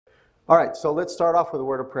All right, so let's start off with a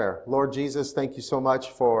word of prayer. Lord Jesus, thank you so much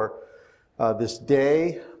for this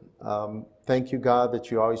day. Thank you, God,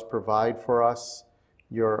 that you always provide for us.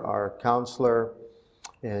 You're our counselor,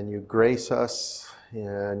 and you grace us,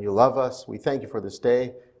 and you love us. We thank you for this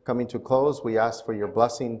day. Coming to a close, we ask for your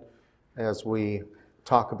blessing as we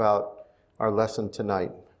talk about our lesson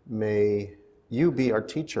tonight. May you be our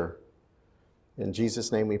teacher. In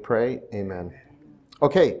Jesus' name we pray, amen.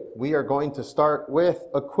 Okay, we are going to start with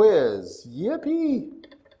a quiz. Yippee!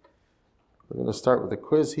 We're going to start with a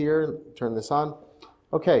quiz here. Turn this on.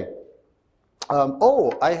 Okay.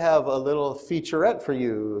 I have a little featurette for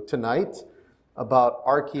you tonight about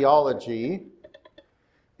archaeology.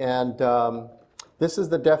 And this is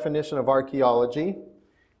the definition of archaeology.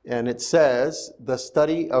 And it says, the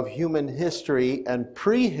study of human history and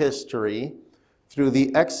prehistory through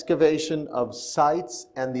the excavation of sites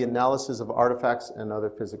and the analysis of artifacts and other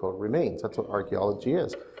physical remains. That's what archaeology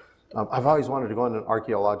is. I've always wanted to go on an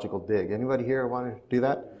archaeological dig. Anybody here want to do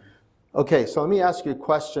that? Okay, so let me ask you a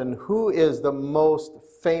question. Who is the most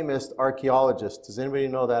famous archaeologist? Does anybody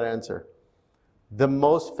know that answer? The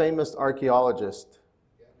most famous archaeologist.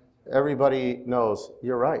 Everybody knows.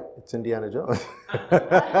 You're right. It's Indiana Jones.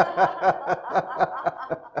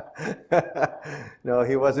 No,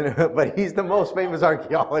 he wasn't, but he's the most famous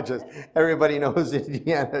archaeologist. Everybody knows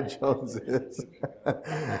Indiana Jones is.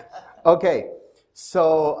 Okay,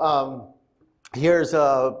 so here's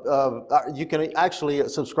you can actually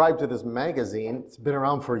subscribe to this magazine. It's been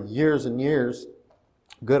around for years and years.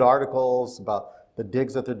 Good articles about the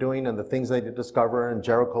digs that they're doing and the things they did discover in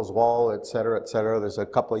Jericho's wall, et cetera, et cetera. There's a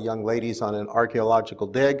couple of young ladies on an archaeological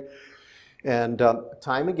dig. And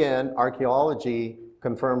time again, archaeology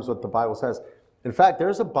confirms what the Bible says. In fact,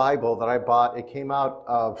 there's a Bible that I bought. It came out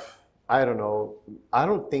of, I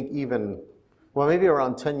don't think even, well, maybe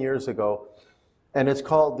around 10 years ago. And it's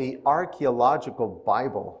called the Archaeological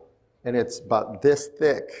Bible. And it's about this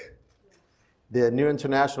thick, the New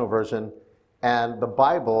International Version. And the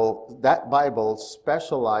Bible, that Bible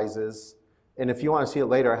specializes, and if you want to see it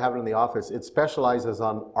later, I have it in the office, it specializes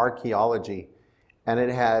on archaeology. And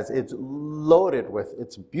it's loaded with,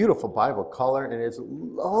 it's a beautiful Bible color, and it's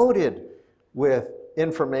loaded with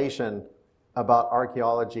information about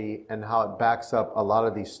archaeology and how it backs up a lot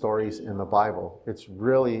of these stories in the Bible. It's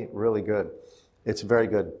really, really good. It's very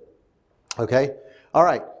good. Okay? All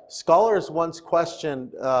right. Scholars once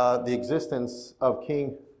questioned the existence of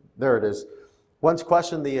once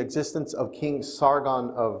questioned the existence of King Sargon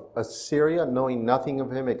of Assyria, knowing nothing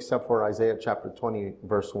of him except for Isaiah chapter 20,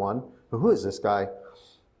 verse 1. Who is this guy?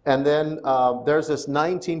 And then there's this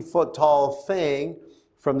 19-foot tall thing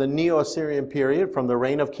from the Neo-Assyrian period, from the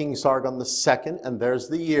reign of King Sargon II, and there's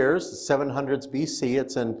the years, the 700s BC.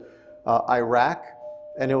 It's in Iraq,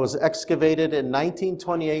 and it was excavated in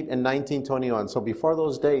 1928 and 1921. So before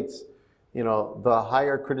those dates, you know, the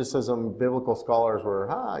higher criticism biblical scholars were,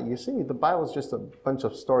 you see, the Bible's just a bunch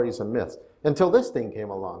of stories and myths, until this thing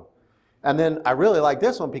came along. And then I really like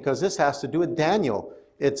this one because this has to do with Daniel.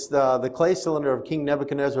 It's the clay cylinder of King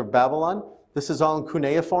Nebuchadnezzar of Babylon. This is all in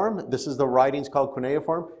cuneiform. This is the writings called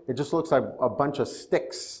cuneiform. It just looks like a bunch of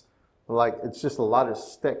sticks. Like, it's just a lot of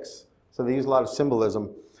sticks. So they use a lot of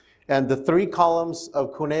symbolism. And the 3 columns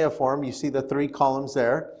of cuneiform, you see the 3 columns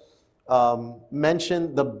there,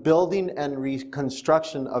 mention the building and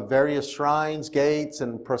reconstruction of various shrines, gates,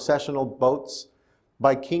 and processional boats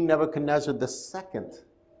by King Nebuchadnezzar II.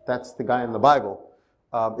 That's the guy in the Bible.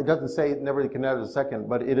 It doesn't say Nebuchadnezzar II,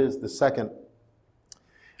 but it is the second.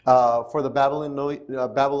 For the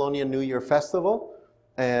Babylonian New Year Festival,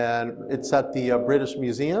 and it's at the British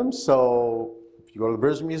Museum. So if you go to the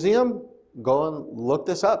British Museum, go and look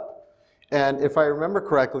this up. And if I remember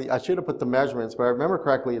correctly, I should have put the measurements, but I remember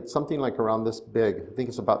correctly, it's something like around this big. I think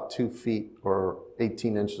it's about 2 feet or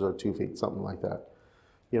 18 inches or 2 feet, something like that.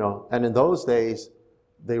 You know, and in those days,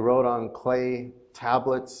 they wrote on clay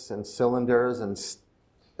tablets and cylinders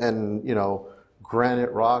and you know,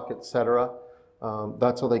 granite rock, etc.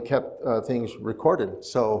 That's how they kept things recorded.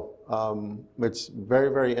 So it's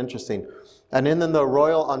very, very interesting. And then in the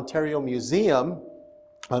Royal Ontario Museum,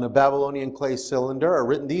 on a Babylonian clay cylinder are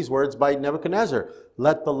written these words by Nebuchadnezzar.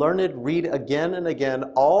 Let the learned read again and again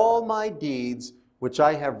all my deeds which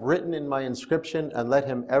I have written in my inscription, and let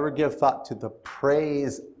him ever give thought to the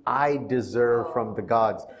praise I deserve from the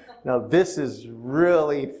gods. Now this is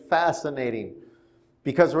really fascinating,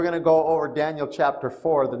 because we're going to go over Daniel chapter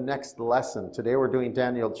 4, the next lesson. Today we're doing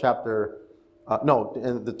Daniel chapter,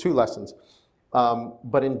 the 2 lessons.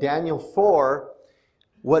 But in Daniel 4,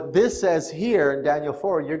 what this says here in Daniel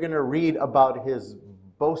 4, you're going to read about his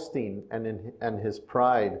boasting and his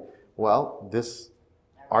pride. Well, this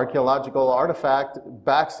archaeological artifact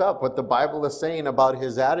backs up what the Bible is saying about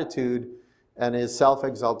his attitude and his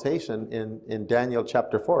self-exaltation in Daniel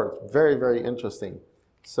chapter 4. It's very, very interesting.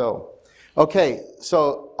 So, okay,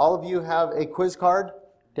 so all of you have a quiz card.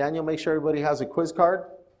 Daniel, make sure everybody has a quiz card.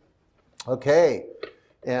 Okay,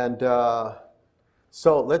 and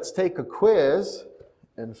so let's take a quiz.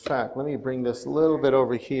 In fact, let me bring this a little bit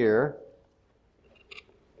over here.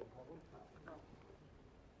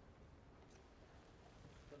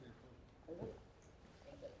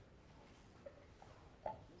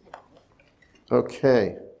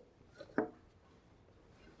 Okay.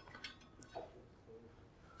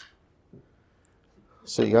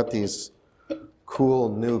 So you got these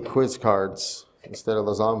cool new quiz cards instead of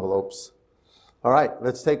those envelopes. All right,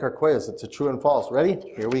 let's take our quiz. It's a true and false. Ready?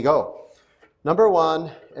 Here we go. Number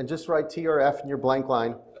 1, and just write T or F in your blank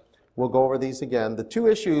line. We'll go over these again. The 2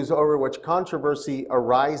 issues over which controversy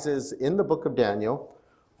arises in the book of Daniel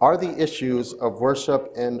are the issues of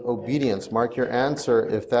worship and obedience. Mark your answer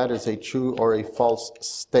if that is a true or a false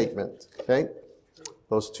statement. Okay?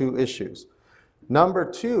 Those 2 issues.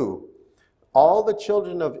 Number 2, all the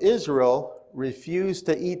children of Israel refused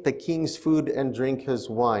to eat the king's food and drink his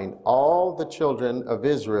wine. All the children of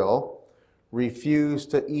Israel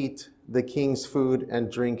refused to eat the king's food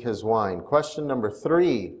and drink his wine. Question number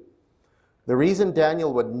 3. The reason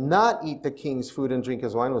Daniel would not eat the king's food and drink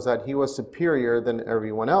his wine was that he was superior than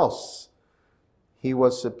everyone else. He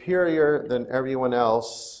was superior than everyone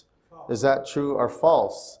else. Is that true or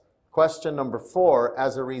false? Question number 4.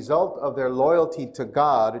 As a result of their loyalty to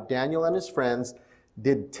God, Daniel and his friends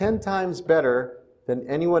did 10 times better than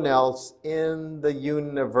anyone else in the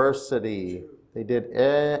university. They did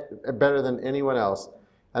better than anyone else.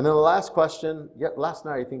 And then the last question, last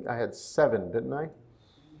night I think I had 7, didn't I?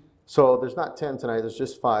 So there's not 10 tonight, there's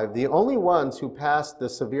just 5. The only ones who passed the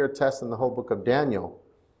severe test in the whole book of Daniel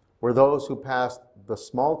were those who passed the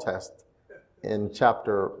small test in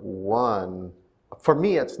chapter 1. For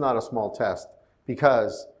me, it's not a small test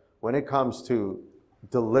because when it comes to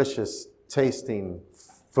delicious tasting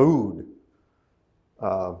food,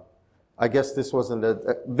 I guess this wasn't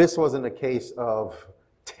a case of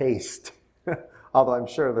taste, although I'm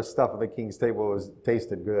sure the stuff at the king's table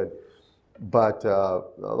tasted good. But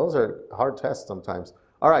those are hard tests sometimes.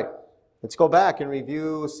 All right, let's go back and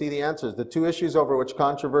review, see the answers. The 2 issues over which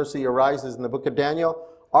controversy arises in the book of Daniel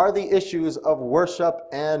are the issues of worship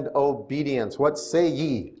and obedience. What say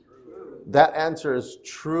ye? True. That answer is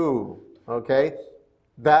true, okay?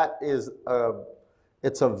 That is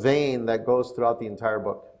it's a vein that goes throughout the entire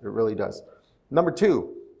book. It really does. Number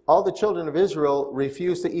 2, all the children of Israel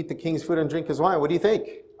refused to eat the king's food and drink his wine. What do you think?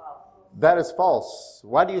 That is false.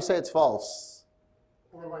 Why do you say it's false?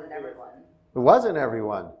 It wasn't everyone. It wasn't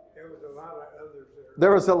everyone. There was a lot of others there.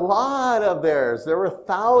 There was a lot of theirs. There were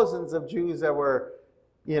thousands of Jews that were,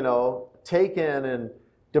 taken and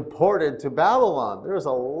deported to Babylon. There was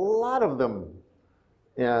a lot of them.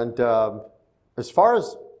 And as far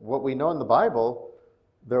as what we know in the Bible,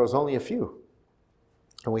 there was only a few.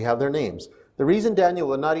 And we have their names. The reason Daniel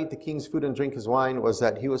would not eat the king's food and drink his wine was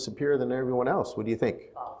that he was superior than everyone else. What do you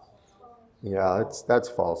think? False. Yeah, that's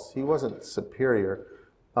false. He wasn't superior.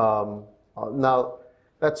 Now,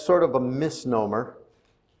 that's sort of a misnomer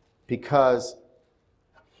because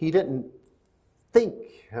he didn't think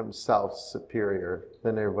himself superior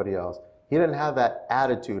than everybody else. He didn't have that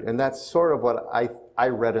attitude. And that's sort of what I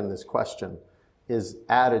read in this question, his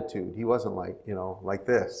attitude. He wasn't like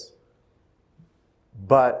this.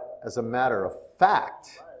 But as a matter of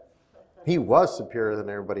fact, he was superior than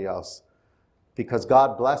everybody else because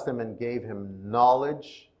God blessed him and gave him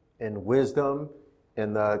knowledge and wisdom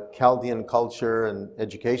in the Chaldean culture and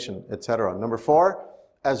education, etc. Number 4,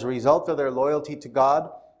 as a result of their loyalty to God,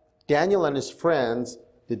 Daniel and his friends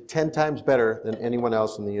did 10 times better than anyone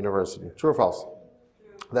else in the university. True or false?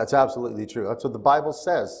 That's absolutely true. That's what the Bible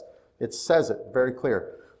says. It says it very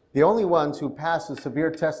clear. The only ones who passed the severe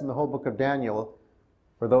test in the whole book of Daniel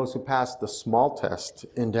were those who passed the small test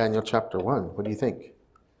in Daniel chapter 1. What do you think?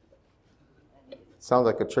 Sounds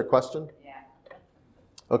like a trick question? Yeah.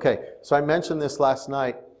 Okay, so I mentioned this last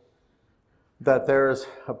night, that there's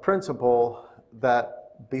a principle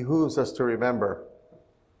that behooves us to remember.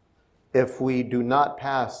 If we do not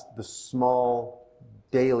pass the small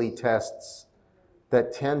daily tests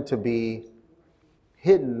that tend to be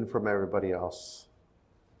hidden from everybody else,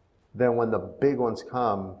 then when the big ones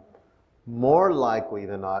come, more likely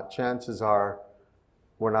than not, chances are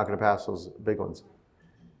we're not going to pass those big ones.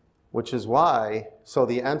 Which is why, so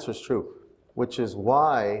the answer is true, which is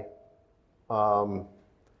why the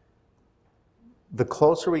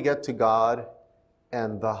closer we get to God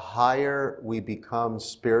and the higher we become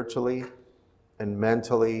spiritually and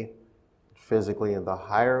mentally, physically, and the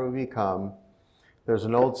higher we become, there's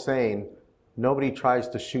an old saying, nobody tries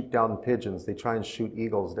to shoot down pigeons, they try and shoot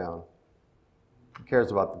eagles down. Who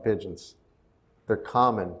cares about the pigeons? They're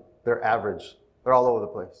common, they're average, they're all over the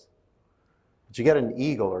place. But you get an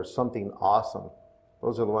eagle or something awesome,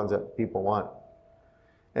 those are the ones that people want.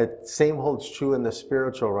 And same holds true in the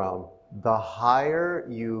spiritual realm. The higher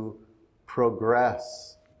you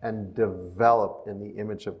progress and develop in the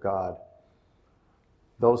image of God,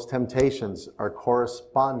 those temptations are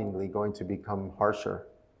correspondingly going to become harsher.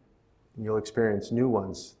 And you'll experience new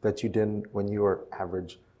ones that you didn't when you were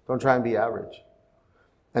average. Don't try and be average.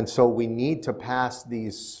 And so we need to pass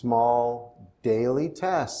these small daily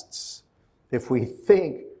tests if we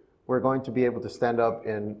think we're going to be able to stand up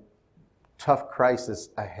in tough crisis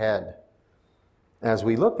ahead. As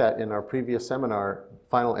we looked at in our previous seminar,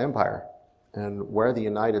 Final Empire, and where the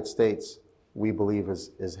United States, we believe,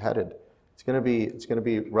 is headed. It's going to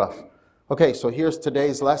be rough. Okay, so here's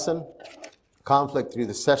today's lesson: conflict through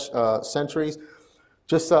the centuries.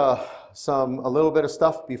 Just a little bit of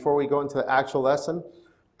stuff before we go into the actual lesson.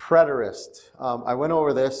 Preterist. I went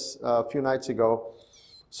over this a few nights ago.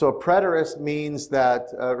 So a preterist means that,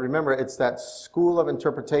 remember, it's that school of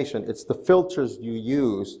interpretation. It's the filters you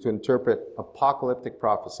use to interpret apocalyptic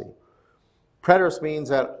prophecy. Preterist means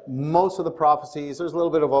that most of the prophecies, there's a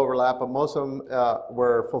little bit of overlap, but most of them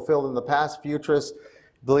were fulfilled in the past. Futurist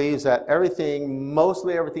believes that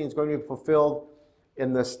mostly everything is going to be fulfilled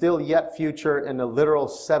in the still yet future in a literal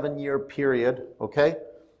 7-year period, okay?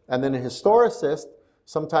 And then a historicist,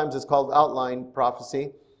 sometimes it's called outline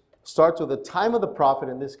prophecy, starts with the time of the prophet,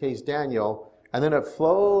 in this case Daniel, and then it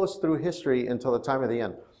flows through history until the time of the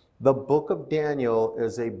end. The book of Daniel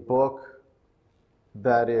is a book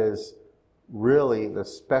that is really, the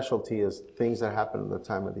specialty is things that happen in the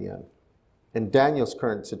time of the end. In Daniel's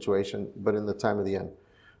current situation, but in the time of the end.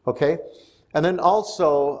 Okay? And then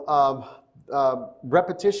also,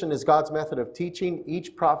 repetition is God's method of teaching.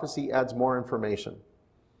 Each prophecy adds more information.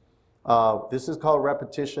 This is called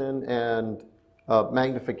repetition and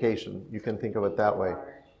magnification. You can think of it that way.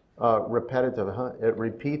 Repetitive, it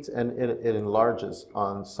repeats and it enlarges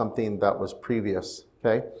on something that was previous.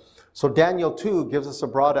 Okay? So Daniel 2 gives us a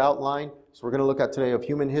broad outline. So we're going to look at today of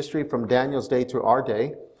human history from Daniel's day to our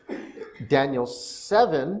day. Daniel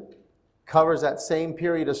 7 covers that same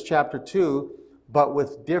period as chapter 2, but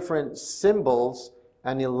with different symbols,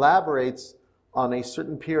 and elaborates on a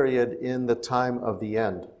certain period in the time of the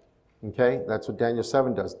end. Okay, that's what Daniel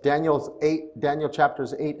 7 does. Daniel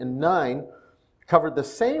chapters 8 and 9 covered the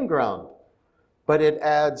same ground, but it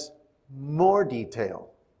adds more detail,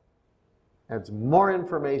 adds more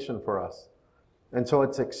information for us. And so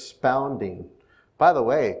it's expounding. By the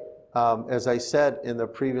way, as I said in the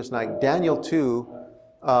previous night, Daniel 2,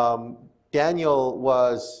 Daniel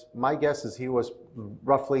was, my guess is he was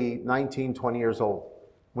roughly 19, 20 years old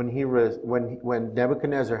when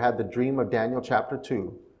Nebuchadnezzar had the dream of Daniel chapter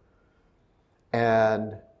 2.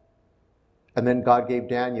 And then God gave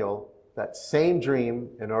Daniel that same dream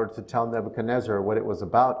in order to tell Nebuchadnezzar what it was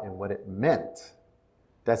about and what it meant.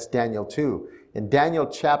 That's Daniel 2. In Daniel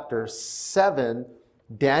chapter 7,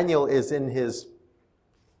 Daniel is in his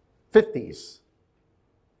 50s,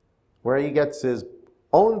 where he gets his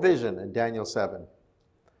own vision in Daniel 7.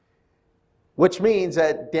 Which means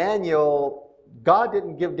that God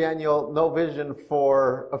didn't give Daniel no vision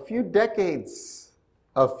for a few decades.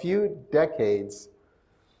 And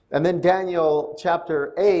then Daniel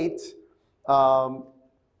chapter 8,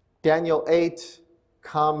 Daniel 8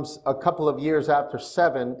 comes a couple of years after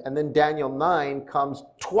 7, and then Daniel 9 comes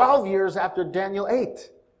 12 years after Daniel 8.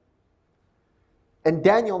 And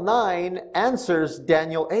Daniel 9 answers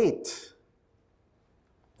Daniel 8.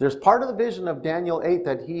 There's part of the vision of Daniel 8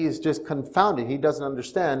 that he is just confounded. He doesn't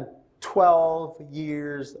understand. 12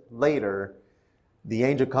 years later, the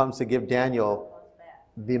angel comes to give Daniel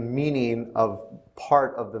the meaning of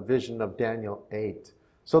part of the vision of Daniel 8.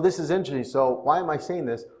 So this is interesting. So why am I saying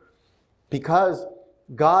this? Because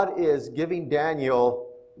God is giving Daniel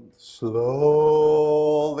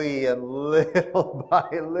slowly and little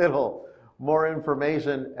by little more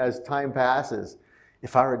information as time passes.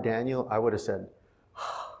 If I were Daniel, I would have said,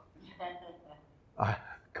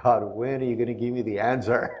 God, when are you going to give me the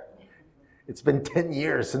answer? It's been 10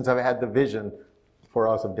 years since I've had the vision for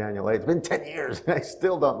us of Daniel 8. It's been 10 years and I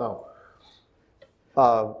still don't know.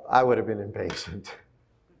 I would have been impatient.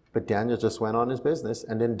 But Daniel just went on his business.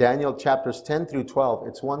 And in Daniel chapters 10 through 12,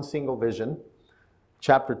 it's one single vision.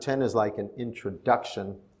 Chapter 10 is like an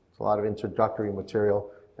introduction. It's a lot of introductory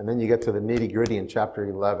material. And then you get to the nitty-gritty in chapter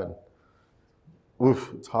 11.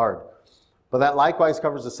 Oof, it's hard. But that likewise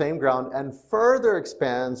covers the same ground and further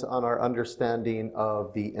expands on our understanding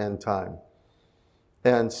of the end time.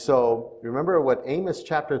 And so, remember what Amos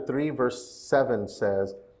chapter 3, verse 7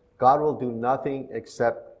 says, God will do nothing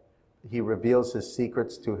except he reveals his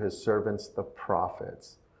secrets to his servants, the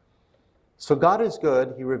prophets. So God is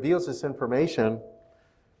good. He reveals this information.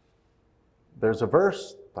 There's a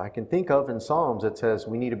verse I can think of in Psalms that says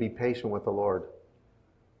we need to be patient with the Lord.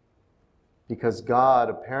 Because God,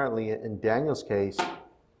 apparently, in Daniel's case,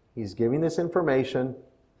 he's giving this information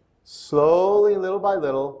slowly, little by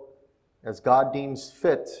little, as God deems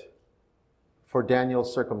fit for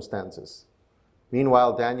Daniel's circumstances.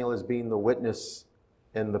 Meanwhile, Daniel is being the witness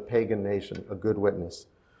in the pagan nation, a good witness.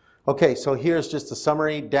 Okay, so here's just a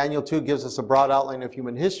summary. Daniel 2 gives us a broad outline of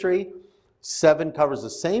human history. 7 covers the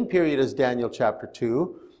same period as Daniel chapter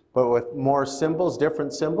 2, but with more symbols,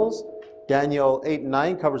 different symbols. Daniel 8 and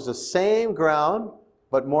 9 covers the same ground,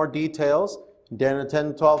 but more details. Daniel 10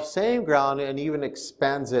 and 12, same ground, and even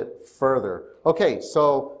expands it further. Okay,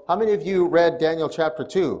 so how many of you read Daniel chapter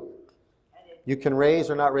 2? You can raise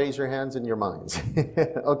or not raise your hands in your minds.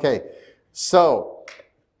 Okay, so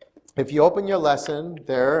if you open your lesson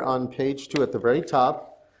there on page 2 at the very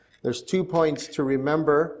top, there's 2 points to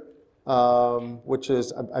remember, which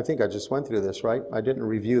is, I think I just went through this, right? I didn't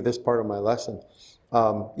review this part of my lesson.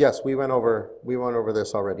 Yes, we went over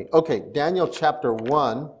this already. Okay, Daniel chapter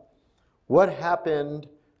 1. What happened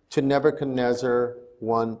to Nebuchadnezzar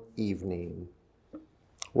one evening?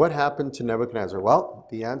 What happened to Nebuchadnezzar? Well,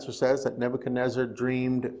 the answer says that Nebuchadnezzar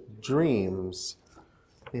dreamed dreams.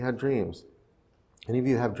 He had dreams. Any of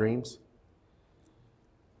you have dreams?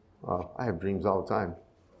 Oh, I have dreams all the time.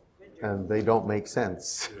 And they don't make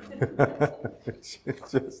sense. It's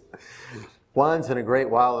just, once in a great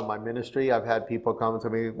while in my ministry, I've had people come to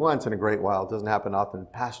me, once in a great while, it doesn't happen often,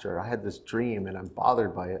 Pastor, I had this dream and I'm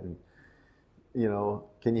bothered by it. And, you know,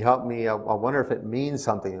 can you help me? I wonder if it means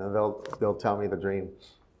something. And they'll tell me the dream.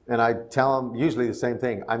 And I tell them usually the same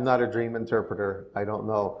thing. I'm not a dream interpreter. I don't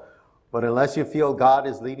know. But unless you feel God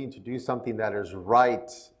is leading to do something that is right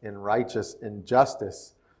and righteous and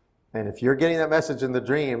justice, and if you're getting that message in the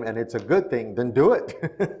dream and it's a good thing, then do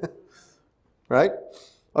it. Right?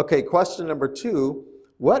 Okay, question number 2.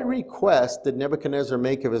 What request did Nebuchadnezzar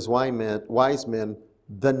make of his wise men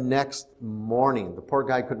the next morning? The poor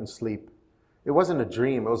guy couldn't sleep. It wasn't a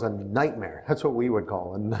dream, it was a nightmare. That's what we would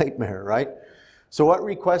call a nightmare, right? So what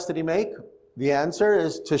request did he make? The answer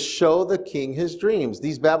is to show the king his dreams.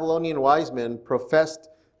 These Babylonian wise men professed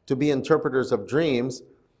to be interpreters of dreams,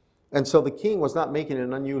 and so the king was not making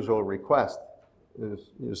an unusual request. It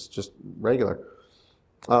was just regular.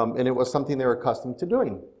 And it was something they were accustomed to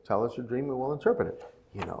doing. Tell us your dream and we'll interpret it.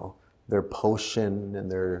 You know, their potion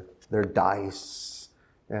and their dice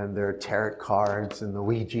and their tarot cards and the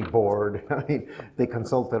Ouija board. I mean, they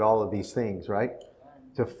consulted all of these things, right?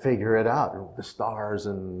 To figure it out, the stars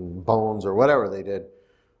and bones or whatever they did.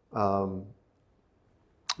 But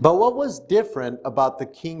what was different about the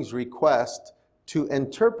king's request to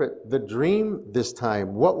interpret the dream this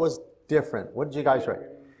time? What was different? What did you guys write?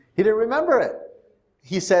 He didn't remember it.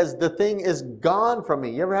 He says, the thing is gone from me.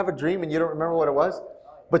 You ever have a dream and you don't remember what it was,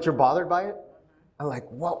 but you're bothered by it? I'm like,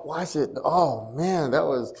 what was it? Oh man, that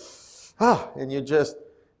was, and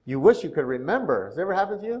you wish you could remember. Has it ever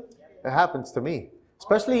happened to you? It happens to me.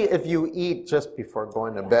 Especially if you eat just before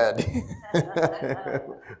going to bed,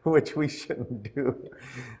 which we shouldn't do,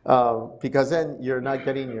 because then you're not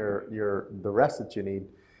getting the rest that you need,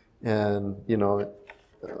 and you know,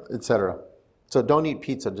 etc. So don't eat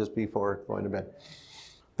pizza just before going to bed.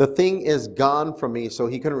 The thing is gone from me, so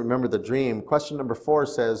he couldn't remember the dream. Question number 4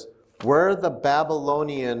 says, were the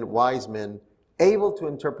Babylonian wise men able to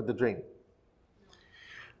interpret the dream?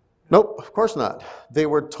 Nope, of course not. They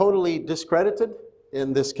were totally discredited.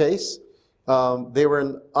 In this case, they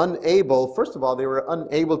were unable, first of all, they were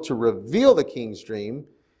unable to reveal the king's dream.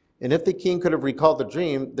 And if the king could have recalled the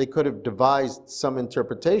dream, they could have devised some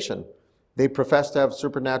interpretation. They professed to have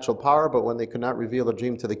supernatural power, but when they could not reveal the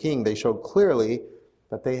dream to the king, they showed clearly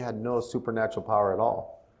that they had no supernatural power at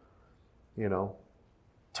all. You know,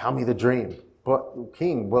 tell me the dream. But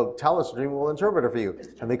king, well, tell us the dream, we'll interpret it for you.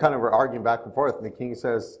 And they kind of were arguing back and forth, and the king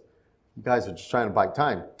says, you guys are just trying to buy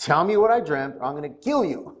time. Tell me what I dreamt, or I'm going to kill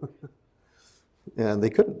you. And they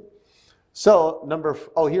couldn't. So,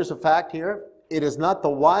 here's a fact here. It is not the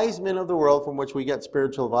wise men of the world from which we get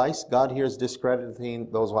spiritual advice. God here is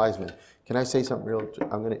discrediting those wise men. Can I say something real?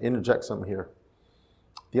 I'm going to interject something here.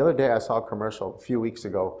 The other day I saw a commercial a few weeks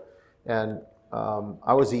ago, and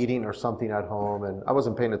I was eating or something at home, and I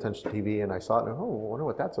wasn't paying attention to TV, and I saw it, and I wonder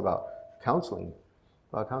what that's about. Counseling.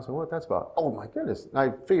 About counseling, what that's about? Oh my goodness. And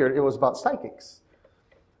I figured it was about psychics.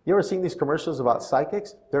 You ever seen these commercials about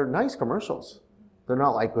psychics? They're nice commercials. They're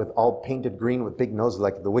not like with all painted green with big noses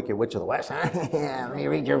like the Wicked Witch of the West. Let me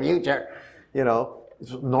read your future. You know,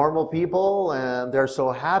 it's normal people, and they're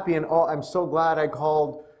so happy. And oh, I'm so glad I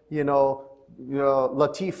called,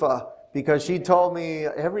 Latifa, because she told me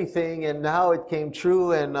everything, and now it came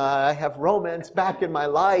true, and I have romance back in my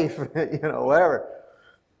life. Whatever.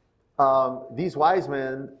 These wise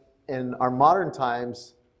men in our modern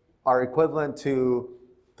times are equivalent to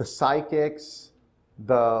the psychics,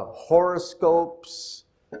 the horoscopes,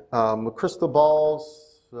 crystal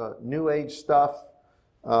balls, New Age stuff.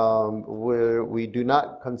 We do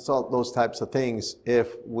not consult those types of things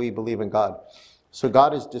if we believe in God. So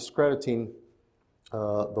God is discrediting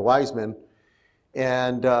the wise men,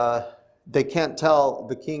 and they can't tell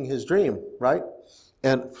the king his dream, right?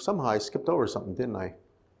 And somehow I skipped over something, didn't I?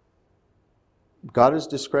 God is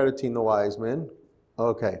discrediting the wise men.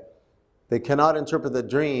 Okay. They cannot interpret the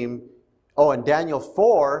dream. Oh, in Daniel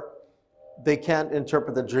 4, they can't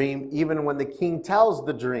interpret the dream even when the king tells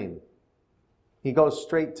the dream. He goes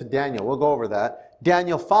straight to Daniel. We'll go over that.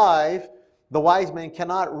 Daniel 5, the wise men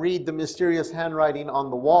cannot read the mysterious handwriting on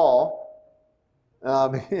the wall.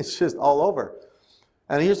 It's just all over.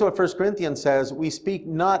 And here's what 1 Corinthians says: we speak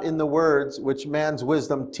not in the words which man's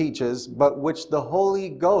wisdom teaches, but which the Holy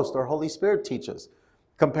Ghost or Holy Spirit teaches,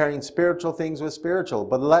 comparing spiritual things with spiritual.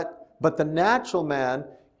 But the natural man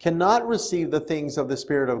cannot receive the things of the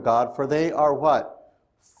Spirit of God, for they are what?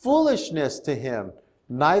 Foolishness to him.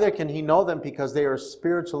 Neither can he know them, because they are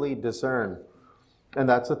spiritually discerned. And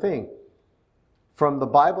that's the thing. From the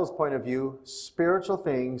Bible's point of view, spiritual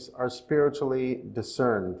things are spiritually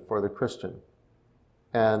discerned for the Christian.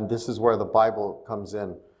 And this is where the Bible comes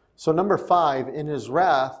in. So number 5, in his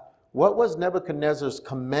wrath, what was Nebuchadnezzar's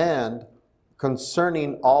command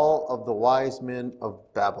concerning all of the wise men of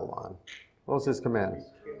Babylon? What was his command?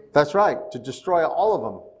 That's right, to destroy all of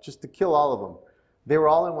them, just to kill all of them. They were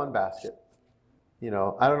all in one basket.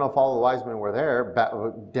 I don't know if all the wise men were there.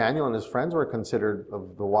 Daniel and his friends were considered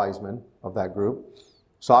of the wise men of that group.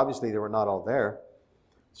 So obviously they were not all there.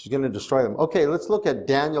 She's going to destroy them. Okay, let's look at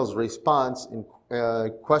Daniel's response in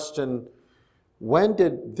question.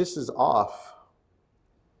 This is off.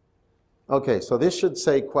 Okay, so this should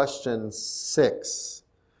say question 6.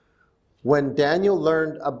 When Daniel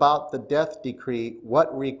learned about the death decree,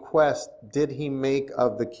 what request did he make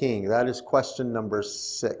of the king? That is question number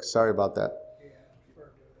 6. Sorry about that.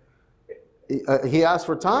 He asked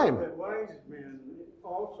for time. The wise men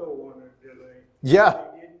also wanted delay. Yeah.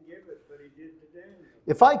 He didn't give it, but he did to Daniel.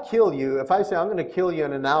 If I kill you, if I say I'm going to kill you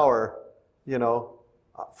in an hour,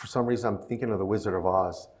 for some reason I'm thinking of the Wizard of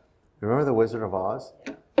Oz. Remember the Wizard of Oz?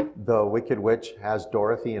 The Wicked Witch has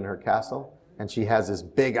Dorothy in her castle, and she has this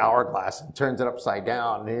big hourglass and turns it upside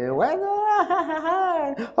down.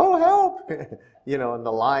 Oh, help! And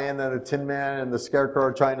the lion and the Tin Man and the Scarecrow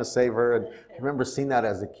are trying to save her. And I remember seeing that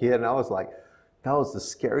as a kid, and I was like, that was the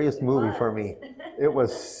scariest movie for me. It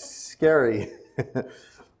was scary.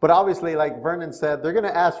 But obviously, like Vernon said, they're going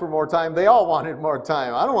to ask for more time. They all wanted more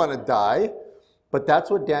time. I don't want to die. But that's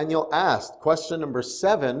what Daniel asked. Question number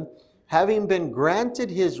 7, having been granted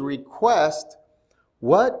his request,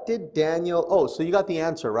 what did Daniel... Oh, so you got the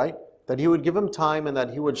answer, right? That he would give him time and that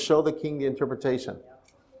he would show the king the interpretation.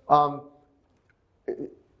 All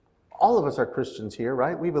of us are Christians here,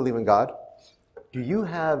 right? We believe in God. Do you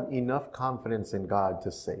have enough confidence in God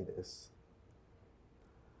to say this?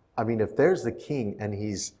 I mean, if there's the king and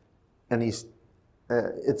it's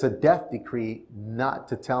a death decree not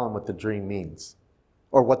to tell him what the dream means,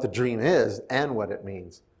 or what the dream is and what it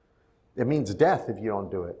means. It means death if you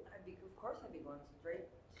don't do it. Of course I'd be going straight.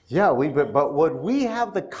 Yeah, but would we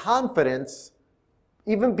have the confidence,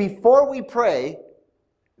 even before we pray,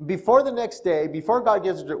 before the next day, before God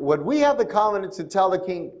gives it, would we have the confidence to tell the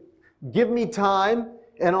king, give me time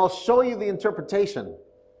and I'll show you the interpretation?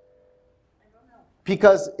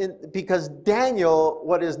 Because Daniel,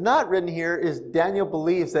 what is not written here is Daniel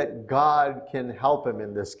believes that God can help him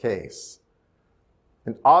in this case.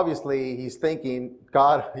 And obviously he's thinking,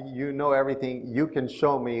 God, you know everything. You can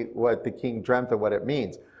show me what the king dreamt of what it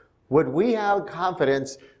means. Would we have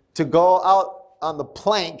confidence to go out on the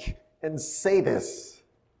plank and say this?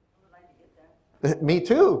 I would like to get there. Me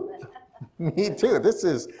too. Me too. This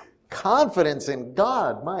is confidence in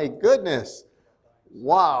God. My goodness.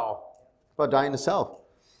 Wow. About dying to self.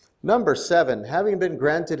 Number 7, having been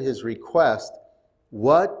granted his request,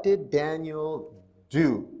 what did Daniel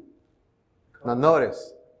do? Now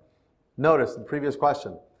notice the previous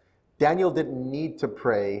question. Daniel didn't need to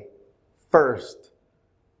pray first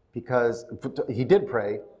because he did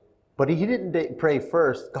pray, but he didn't pray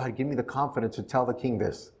first, God, give me the confidence to tell the king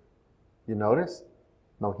this. You notice?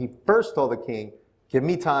 No, he first told the king, give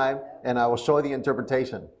me time and I will show you the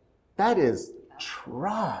interpretation. That is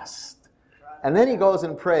trust. And then he goes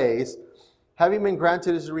and prays. Having been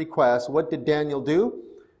granted his request, what did Daniel do?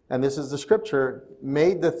 And this is the scripture,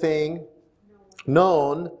 made the thing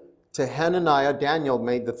known to Hananiah. Daniel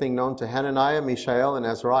made the thing known to Hananiah, Mishael, and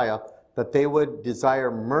Azariah, that they would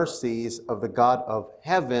desire mercies of the God of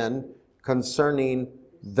heaven concerning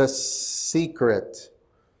the secret.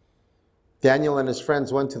 Daniel and his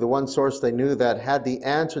friends went to the one source they knew that had the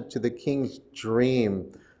answer to the king's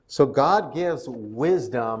dream. So God gives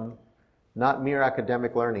wisdom, not mere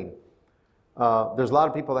academic learning. There's a lot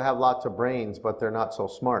of people that have lots of brains, but they're not so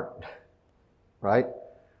smart, right?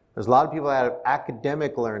 There's a lot of people that have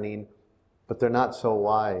academic learning, but they're not so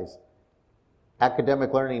wise.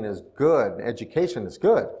 Academic learning is good. Education is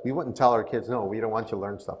good. We wouldn't tell our kids, no, we don't want you to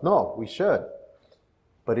learn stuff. No, we should.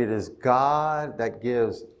 But it is God that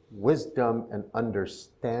gives wisdom and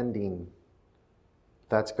understanding.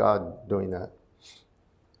 That's God doing that.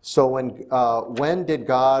 So when did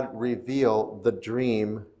God reveal the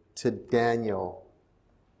dream to Daniel?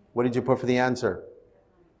 What did you put for the answer?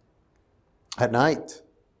 At night.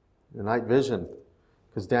 The night vision.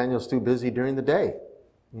 Because Daniel's too busy during the day.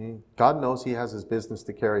 God knows he has his business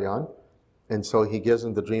to carry on. And so he gives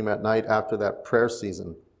him the dream at night after that prayer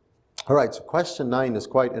season. All right, so question 9 is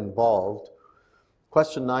quite involved.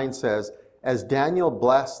 Question 9 says, as Daniel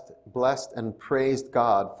blessed and praised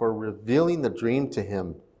God for revealing the dream to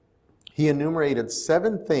him, he enumerated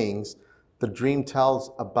 7 things the dream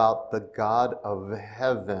tells about the God of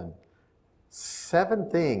heaven. 7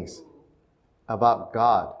 things about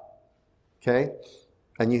God. Okay?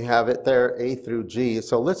 And you have it there, A through G.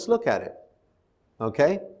 So let's look at it.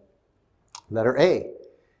 Okay? Letter A.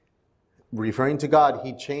 Referring to God,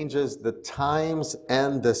 he changes the times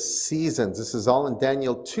and the seasons. This is all in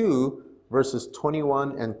Daniel 2, verses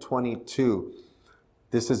 21 and 22.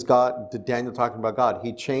 This is Daniel talking about God.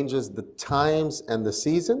 He changes the times and the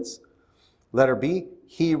seasons. Letter B,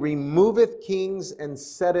 he removeth kings and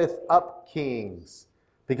setteth up kings.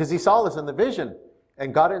 Because he saw this in the vision,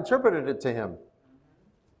 and God interpreted it to him.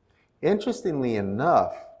 Interestingly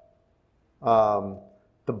enough,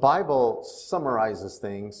 the Bible summarizes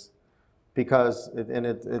things because,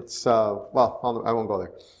 well, I won't go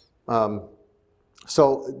there.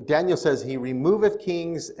 So Daniel says, he removeth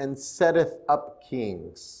kings and setteth up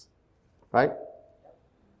kings. Right?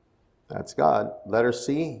 That's God. Letter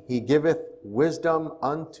C, he giveth wisdom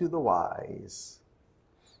unto the wise.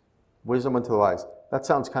 Wisdom unto the wise. That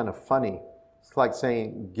sounds kind of funny. It's like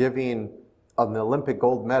saying giving an Olympic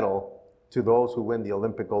gold medal to those who win the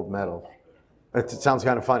Olympic gold medal. It sounds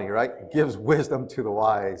kind of funny, right? Gives wisdom to the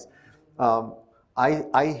wise.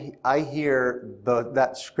 I hear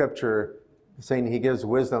that scripture saying he gives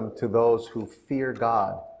wisdom to those who fear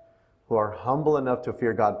God, who are humble enough to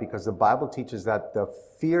fear God, because the Bible teaches that the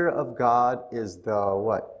fear of God is the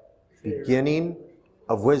what? Beginning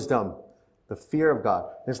of wisdom. The fear of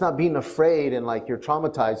God. It's not being afraid and like you're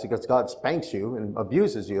traumatized because God spanks you and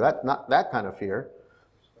abuses you. That's not that kind of fear.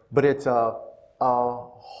 But it's a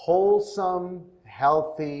wholesome,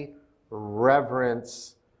 healthy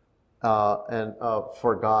reverence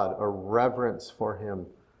for God, a reverence for Him.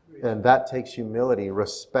 And that takes humility,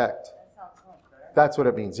 respect. That's what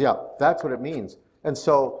it means. Yeah, that's what it means. And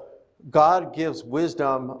so God gives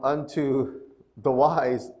wisdom unto the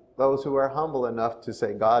wise, those who are humble enough to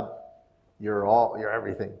say, God, you're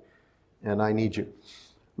everything, and I need you.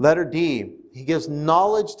 Letter D, he gives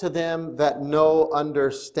knowledge to them that know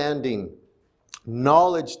understanding.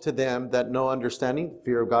 Knowledge to them that know understanding.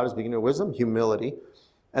 Fear of God is beginning of wisdom, humility.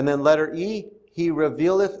 And then letter E, he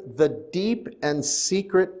revealeth the deep and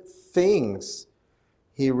secret things.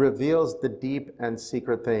 He reveals the deep and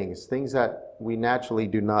secret things, things that we naturally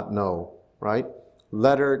do not know, right?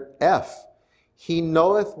 Letter F, he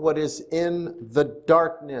knoweth what is in the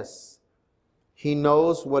darkness. He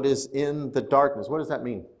knows what is in the darkness. What does that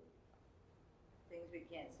mean? Things we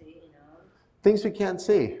can't see, you know. Things we can't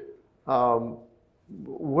see.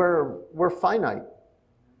 We're finite.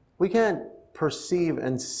 We can't perceive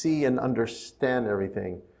and see and understand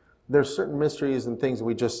everything. There's certain mysteries and things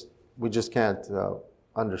we just can't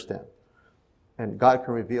understand. And God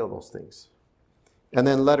can reveal those things. And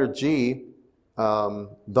then letter G,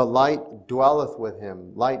 the light dwelleth with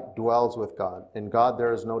him. Light dwells with God. In God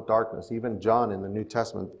there is no darkness. Even John in the New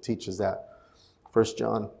Testament teaches that. 1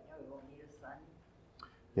 John. Yeah, we won't need a sun.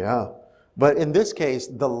 Yeah. But in this case,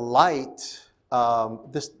 the light,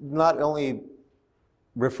 this not only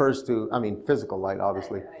refers to, I mean, physical light,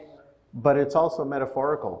 obviously, I know. but it's also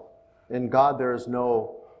metaphorical. In God, there is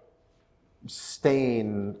no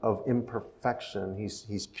stain of imperfection.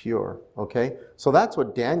 He's pure, okay? So that's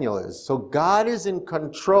what Daniel is. So God is in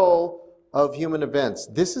control of human events.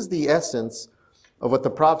 This is the essence of what the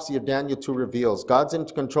prophecy of Daniel 2 reveals. God's in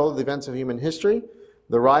control of the events of human history.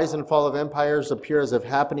 The rise and fall of empires appear as if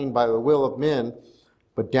happening by the will of men,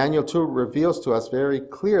 but Daniel 2 reveals to us very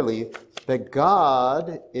clearly that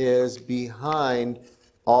God is behind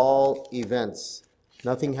all events.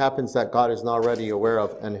 Nothing happens that God is not already aware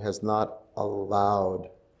of and has not allowed.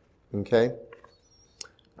 Okay?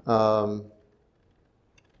 And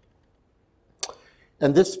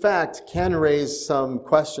this fact can raise some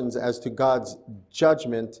questions as to God's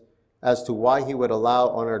judgment as to why he would allow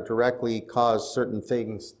or directly cause certain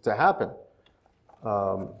things to happen.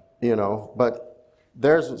 But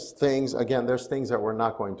there's things that we're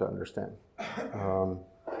not going to understand.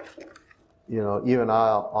 Even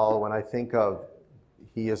when I think of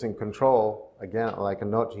he is in control, again, like a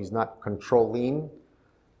note, he's not controlling,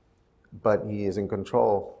 but he is in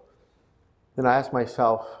control. Then I ask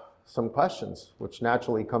myself some questions, which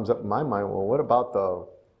naturally comes up in my mind. Well, what about the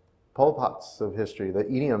Pol Pots of history, the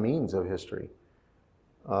Idi Amins of history,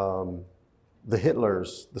 the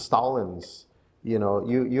Hitlers, the Stalins?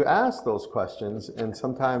 You ask those questions, and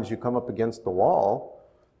sometimes you come up against the wall.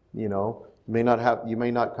 You may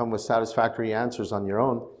not come with satisfactory answers on your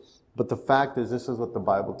own. But the fact is, this is what the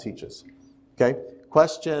Bible teaches. Okay?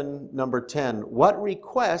 Question number 10. What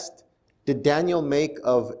request did Daniel make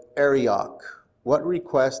of Arioch? What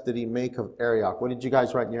request did he make of Arioch? What did you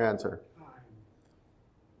guys write in your answer?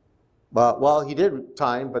 Well, he did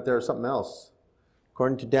time, but there's something else.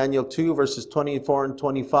 According to Daniel 2, verses 24 and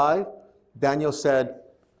 25, Daniel said,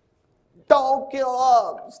 "Don't kill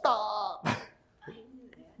them! Stop!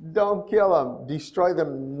 Don't kill them! Destroy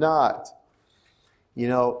them not!"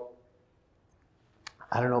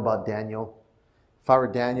 I don't know about Daniel. If I were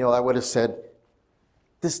Daniel, I would have said,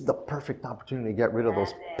 this is the perfect opportunity to get rid of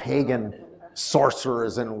those pagan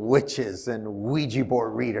sorcerers and witches and Ouija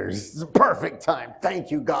board readers. It's the perfect time.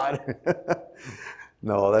 Thank you, God.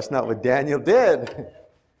 No, that's not what Daniel did,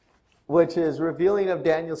 which is revealing of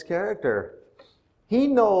Daniel's character. He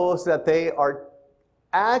knows that they are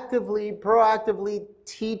proactively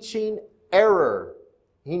teaching error.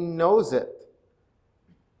 He knows it.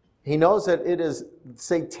 He knows that it is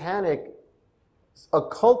satanic,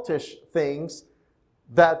 occultish things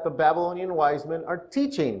that the Babylonian wise men are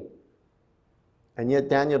teaching. And yet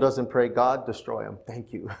Daniel doesn't pray, God, destroy them.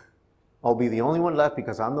 Thank you. I'll be the only one left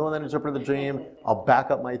because I'm the one that interpreted the dream. I'll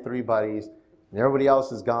back up my 3 buddies. And everybody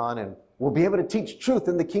else is gone. And we'll be able to teach truth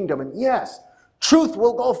in the kingdom. And yes, truth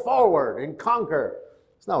will go forward and conquer.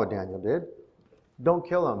 It's not what Daniel did. Don't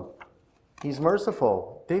kill him. He's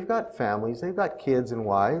merciful. They've got families. They've got kids and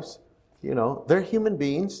wives. They're human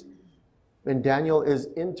beings. And Daniel is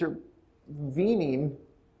intervening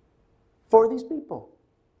for these people.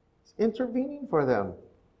 He's intervening for them.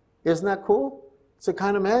 Isn't that cool? It's the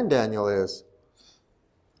kind of man Daniel is.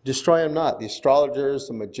 Destroy him not. The astrologers,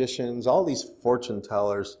 the magicians, all these fortune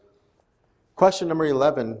tellers. Question number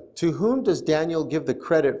 11. To whom does Daniel give the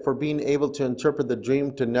credit for being able to interpret the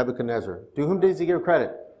dream to Nebuchadnezzar? To whom does he give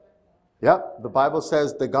credit? Yep, the Bible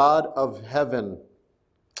says the God of heaven.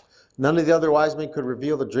 None of the other wise men could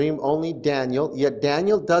reveal the dream, only Daniel. Yet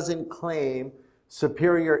Daniel doesn't claim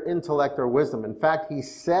superior intellect or wisdom. In fact, he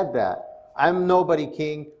said that. I'm nobody,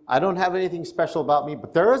 king. I don't have anything special about me,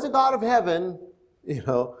 but there is a God of heaven.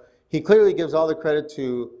 He clearly gives all the credit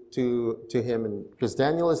to him, and because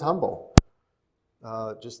Daniel is humble.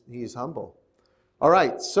 He's humble. All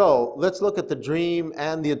right, so let's look at the dream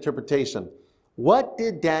and the interpretation. What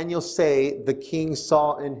did Daniel say the king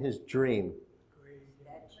saw in his dream?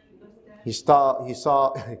 He saw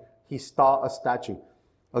a statue.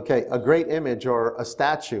 Okay, a great image or a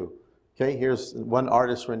statue. Okay, here's one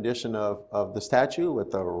artist's rendition of the statue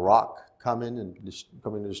with a rock coming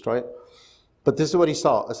to destroy it. But this is what he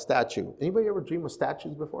saw, a statue. Anybody ever dream of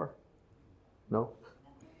statues before? No?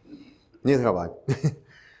 Neither have I.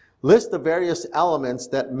 List the various elements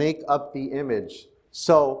that make up the image.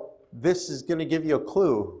 So this is going to give you a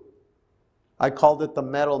clue. I called it the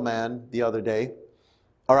metal man the other day.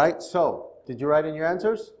 All right, so did you write in your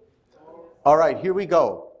answers? All right, here we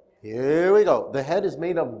go. Here we go. The head is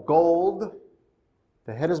made of gold.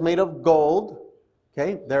 The head is made of gold.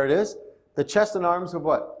 Okay, there it is. The chest and arms of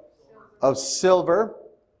what? Of silver.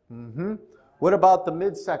 What about the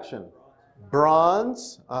midsection?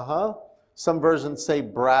 Bronze. Some versions say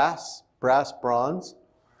brass, bronze.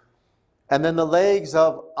 And then the legs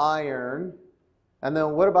of iron. And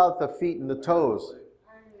then what about the feet and the toes?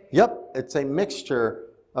 Yep, it's a mixture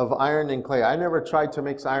of iron and clay. I never tried to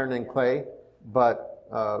mix iron and clay, but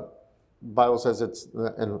Bible says it's,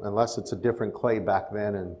 unless it's a different clay back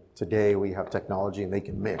then, and today we have technology and they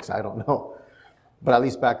can mix. I don't know. But at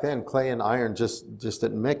least back then, clay and iron just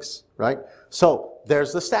didn't mix, right? So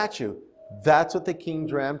there's the statue. That's what the king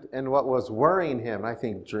dreamt and what was worrying him. I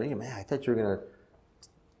think, dream, man, I thought you were going to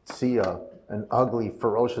see an ugly,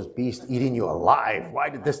 ferocious beast eating you alive. Why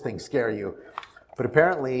did this thing scare you? But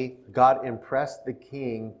apparently, God impressed the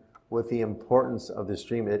king with the importance of this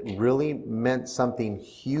dream. It really meant something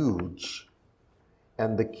huge.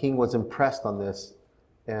 And the king was impressed on this.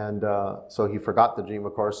 And so he forgot the dream,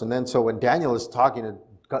 of course. And then so when Daniel is talking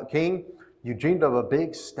to king, you dreamed of a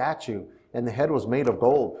big statue and the head was made of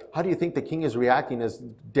gold. How do you think the king is reacting as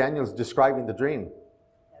Daniel's describing the dream?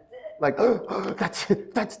 That's it. Like, oh, that's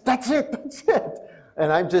it, that's it.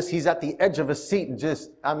 And he's at the edge of his seat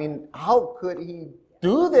and how could he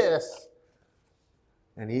do this?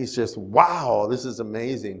 And he's just, wow, this is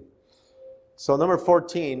amazing. So number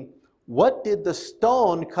 14, what did the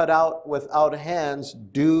stone cut out without hands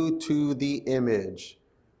do to the image?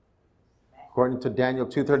 According to Daniel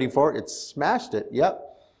 2:34, it smashed it. Yep.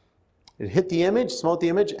 It hit the image, smote the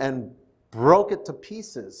image, and broke it to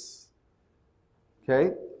pieces.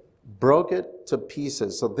 Okay? Broke it to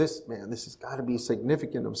pieces. So this has got to be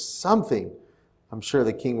significant of something. I'm sure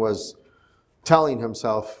the king was telling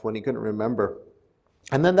himself when he couldn't remember.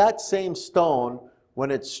 And then that same stone,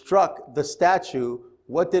 when it struck the statue,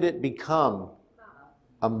 what did it become?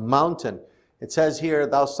 A mountain. It says here,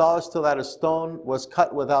 thou sawest till that a stone was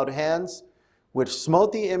cut without hands, which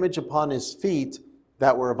smote the image upon his feet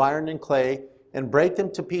that were of iron and clay, and brake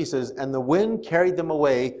them to pieces, and the wind carried them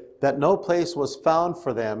away, that no place was found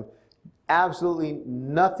for them. Absolutely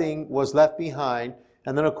nothing was left behind.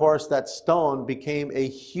 And then, of course, that stone became a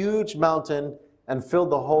huge mountain and filled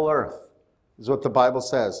the whole earth, is what the Bible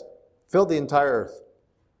says. Filled the entire earth.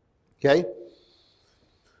 Okay?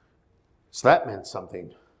 So that meant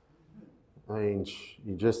something. I mean,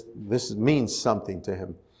 this means something to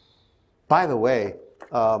him. By the way,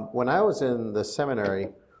 when I was in the seminary,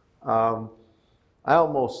 I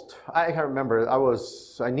remember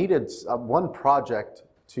I needed one project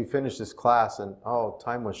to finish this class, and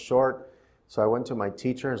time was short. So I went to my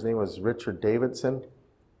teacher. His name was Richard Davidson.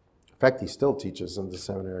 In fact, he still teaches in the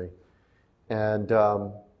seminary. And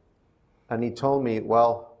he told me,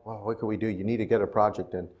 well, what can we do? You need to get a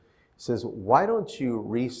project in. He says, why don't you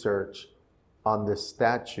research on this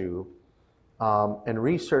statue and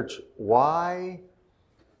research why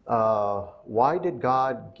did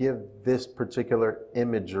God give this particular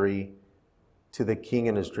imagery to the king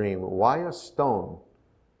in his dream? Why a stone?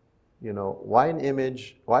 Why an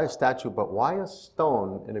image? Why a statue? But why a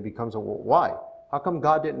stone? And it becomes why? How come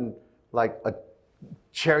God didn't like a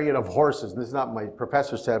chariot of horses? This is not what my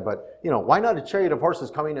professor said, but why not a chariot of horses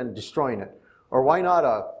coming and destroying it? Or why not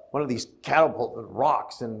one of these catapult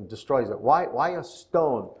rocks and destroys it? Why a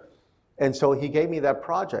stone? And so he gave me that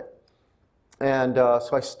project. And so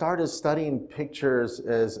I started studying pictures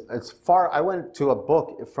I went to a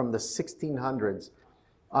book from the 1600s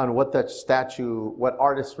on what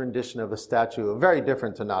artist's rendition of the statue, very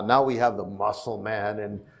different to now. Now we have the muscle man,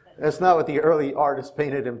 and that's not what the early artists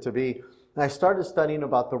painted him to be. And I started studying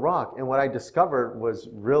about the rock, and what I discovered was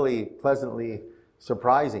really pleasantly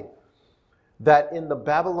surprising. That in the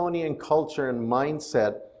Babylonian culture and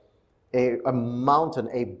mindset, a mountain,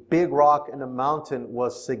 a big rock and a mountain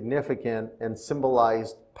was significant and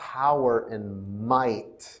symbolized power and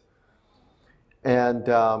might.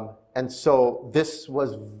 And so this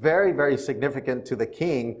was very, very significant to the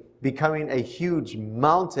king, becoming a huge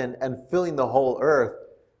mountain and filling the whole earth.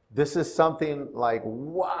 This is something like,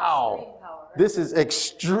 wow, this is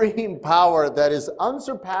extreme power that is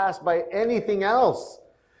unsurpassed by anything else.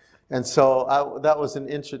 And so that was an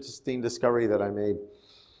interesting discovery that I made.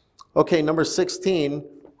 Okay, number 16,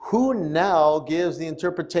 who now gives the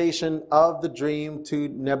interpretation of the dream to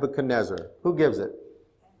Nebuchadnezzar? Who gives it?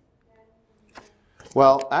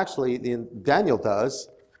 Well, actually, Daniel does,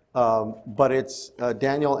 but it's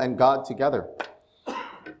Daniel and God together.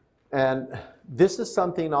 And this is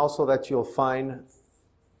something also that you'll find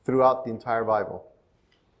throughout the entire Bible.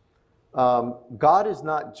 God is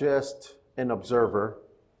not just an observer,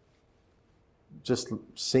 just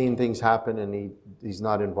seeing things happen and he's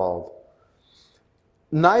not involved.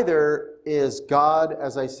 Neither is God,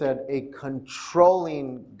 as I said, a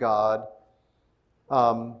controlling God,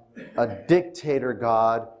 a dictator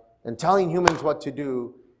God, and telling humans what to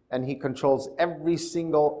do, and he controls every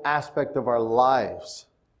single aspect of our lives.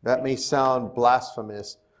 That may sound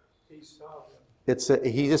blasphemous. He's sovereign.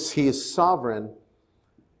 He is sovereign,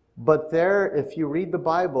 But there, if you read the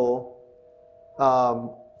Bible,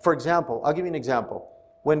 for example, I'll give you an example.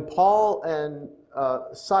 When Paul and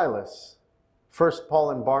Silas, first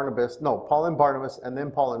Paul and Barnabas, and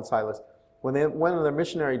then Paul and Silas, when they went on their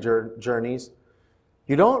missionary journeys,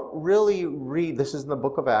 you don't really read, this is in the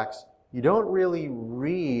book of Acts, you don't really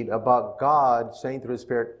read about God saying through His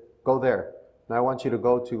Spirit, go there. Now I want you to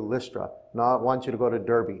go to Lystra. Now I want you to go to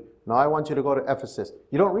Derbe. Now I want you to go to Ephesus.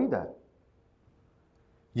 You don't read that.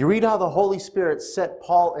 You read how the Holy Spirit set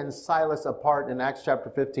Paul and Silas apart in Acts chapter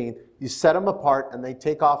 15. You set them apart and they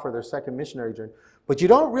take off for their second missionary journey. But you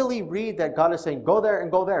don't really read that God is saying, go there and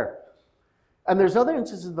go there. And there's other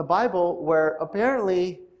instances in the Bible where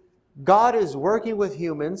apparently God is working with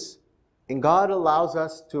humans and God allows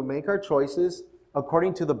us to make our choices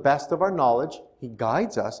according to the best of our knowledge. He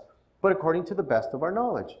guides us, but according to the best of our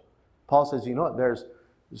knowledge. Paul says, you know what, there's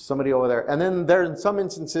somebody over there. And then there are some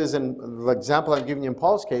instances, in the example I'm giving you in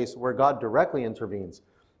Paul's case, where God directly intervenes.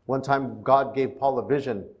 One time God gave Paul a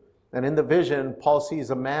vision. And in the vision, Paul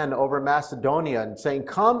sees a man over Macedonia and saying,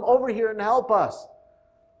 come over here and help us.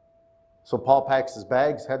 So Paul packs his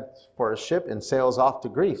bags, heads for a ship, and sails off to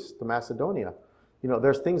Greece, to Macedonia. You know,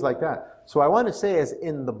 there's things like that. So I want to say is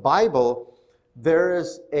in the Bible, there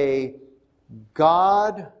is a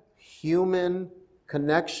God-human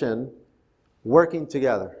connection working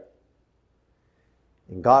together.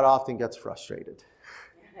 And God often gets frustrated.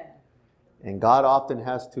 And God often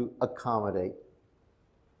has to accommodate.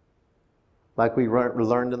 Like we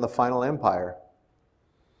learned in the final empire.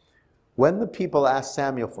 When the people asked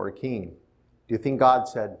Samuel for a king, do you think God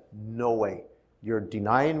said, no way, you're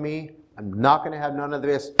denying me, I'm not going to have none of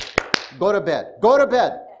this, go to bed, go to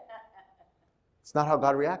bed. It's not how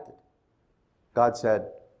God reacted. God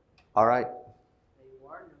said, all right,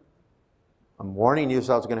 I'm warning you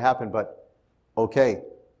so it's going to happen, but okay,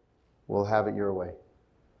 we'll have it your way.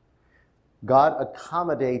 God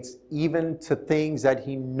accommodates even to things that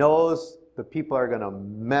He knows the people are going to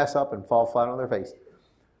mess up and fall flat on their face.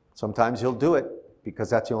 Sometimes He'll do it because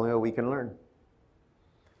that's the only way we can learn.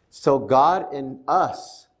 So God in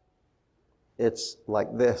us, it's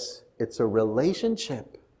like this. It's a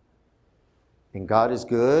relationship. And God is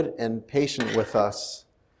good and patient with us.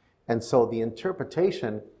 And so the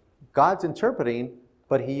interpretation, God's interpreting,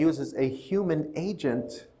 but He uses a human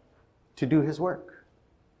agent to do His work.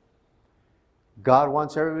 God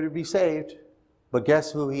wants everybody to be saved, but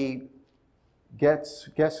guess who He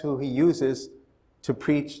uses to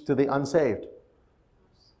preach to the unsaved?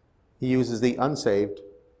 He uses the unsaved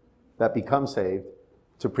that become saved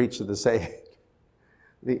to preach to the saved.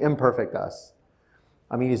 The imperfect us.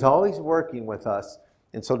 I mean, He's always working with us.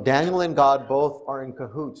 And so Daniel and God both are in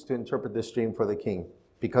cahoots to interpret this dream for the king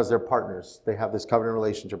because they're partners. They have this covenant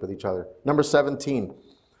relationship with each other. Number 17.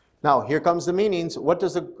 Now, here comes the meanings. What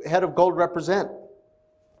does the head of gold represent?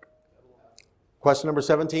 Question number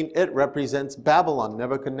 17. It represents Babylon,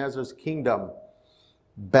 Nebuchadnezzar's kingdom.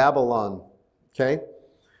 Babylon. Okay?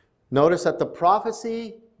 Notice that the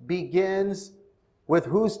prophecy begins with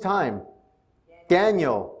whose time?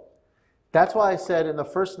 Daniel. That's why I said in the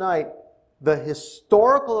first night, the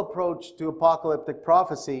historical approach to apocalyptic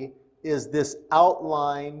prophecy is this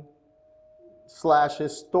outline /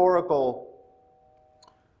 historical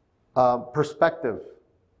perspective.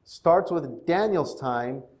 Starts with Daniel's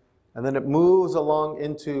time, and then it moves along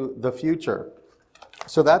into the future.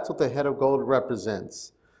 So that's what the head of gold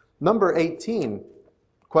represents. Number 18,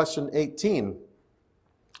 question 18.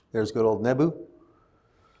 There's good old Nebu.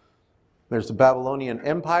 There's the Babylonian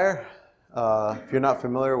Empire. If you're not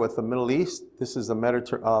familiar with the Middle East, this is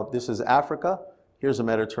this is Africa. Here's the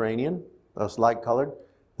Mediterranean. That's light colored.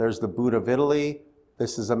 There's the boot of Italy.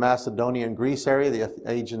 This is the Macedonian Greece area, the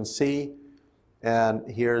Aegean Sea. And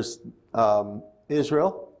here's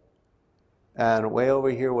Israel. And way over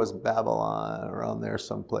here was Babylon, around there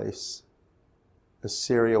someplace.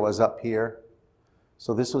 Assyria was up here.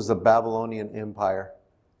 So this was the Babylonian Empire.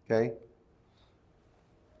 Okay?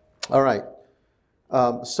 All right.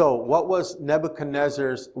 So what was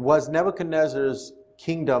Nebuchadnezzar's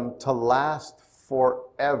kingdom to last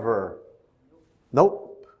forever?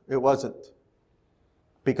 Nope, it wasn't.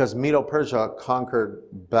 Because Medo-Persia conquered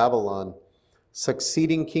Babylon.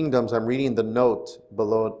 Succeeding kingdoms, I'm reading the note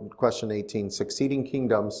below question 18. Succeeding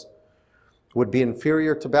kingdoms would be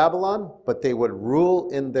inferior to Babylon, but they would rule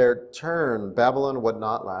in their turn. Babylon would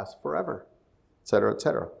not last forever, etc.,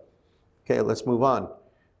 etc. Okay, let's move on.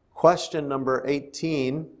 Question number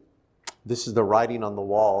 18. This is the writing on the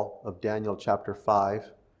wall of Daniel chapter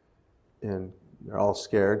 5. And they're all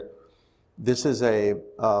scared. This is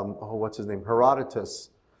what's his name? Herodotus.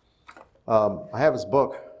 I have his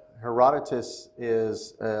book. Herodotus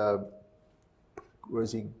is,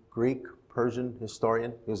 was he Greek, Persian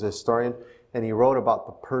historian? He was a historian, and he wrote about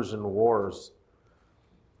the Persian Wars.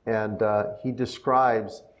 And he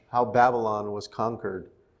describes how Babylon was conquered.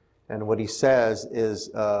 And what he says is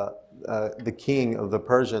the king of the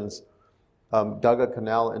Persians dug a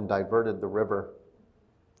canal and diverted the river.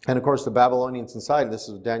 And of course, the Babylonians inside, this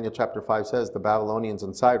is what Daniel chapter 5 says, the Babylonians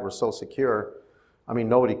inside were so secure. I mean,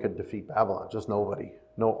 nobody could defeat Babylon, just nobody,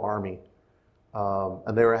 no army.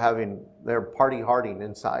 And they were party harding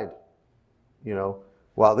inside, you know,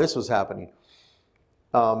 while this was happening.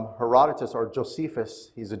 Herodotus, or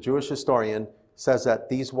Josephus, he's a Jewish historian, says that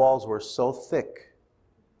these walls were so thick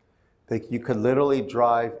that you could literally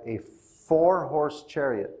drive a 4-horse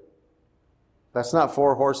chariot. That's not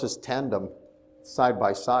 4 horses tandem, side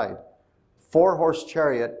by side. 4-horse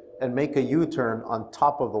chariot and make a U-turn on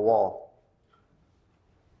top of the wall.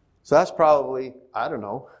 So that's probably, I don't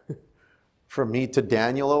know, from me to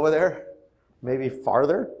Daniel over there, maybe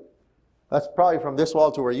farther. That's probably from this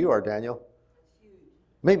wall to where you are, Daniel.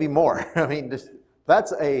 Maybe more. I mean,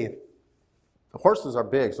 the horses are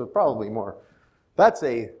big, so probably more. That's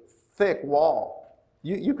a thick wall.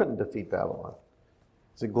 You couldn't defeat Babylon.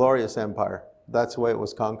 It's a glorious empire. That's the way it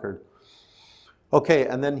was conquered. Okay,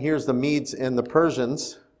 and then here's the Medes and the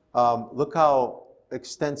Persians. Look how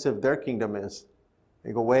extensive their kingdom is.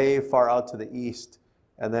 They go way far out to the east,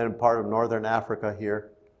 and then part of northern Africa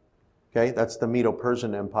here. Okay, that's the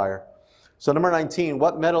Medo-Persian Empire. So number 19,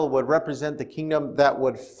 what metal would represent the kingdom that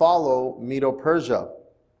would follow Medo-Persia?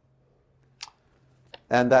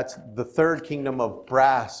 And that's the third kingdom of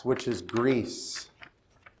brass, which is Greece.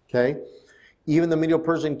 Okay, even the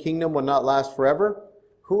Medo-Persian kingdom will not last forever.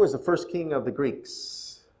 Who was the first king of the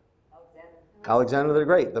Greeks? Alexander the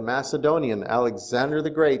Great, the Macedonian. Alexander the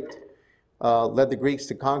Great led the Greeks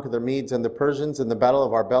to conquer the Medes and the Persians in the Battle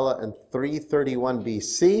of Arbela in 331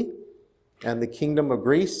 BC. And the kingdom of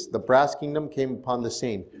Greece, the brass kingdom, came upon the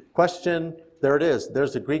scene. Question, there it is.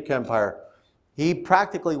 There's the Greek Empire. He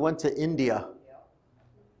practically went to India.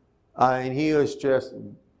 And he was just,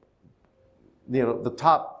 you know, the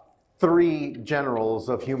top 3 generals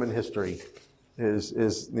of human history is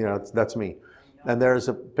you know, that's me. And there's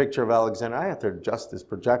a picture of Alexander. I have to adjust this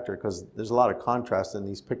projector because there's a lot of contrast in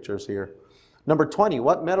these pictures here. Number 20,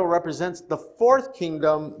 what metal represents the 4th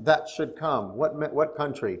kingdom that should come? What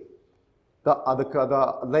country?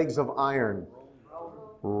 The legs of iron.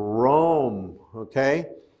 Rome, okay?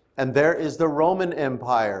 And there is the Roman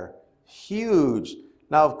Empire. Huge.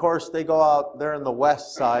 Now, of course, they go out there in the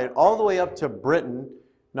west side, all the way up to Britain.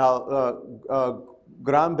 Now,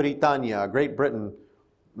 Gran Britannia, Great Britain,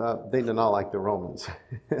 they did not like the Romans.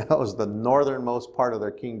 That was the northernmost part of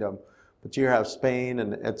their kingdom. But you have Spain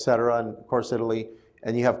and etc., and of course Italy.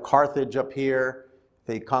 And you have Carthage up here.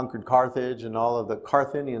 They conquered Carthage, and all of the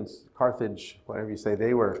Carthaginians, Carthage, whatever you say,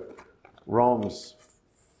 they were Rome's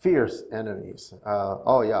fierce enemies.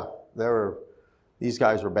 Oh yeah, these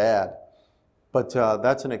guys were bad. But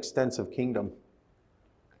that's an extensive kingdom.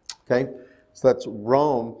 Okay, so that's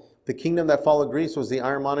Rome. The kingdom that followed Greece was the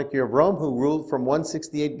Iron Monarchy of Rome, who ruled from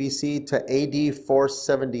 168 BC to AD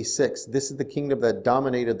 476. This is the kingdom that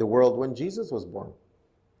dominated the world when Jesus was born.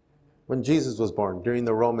 When Jesus was born, during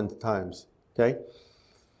the Roman times. Okay?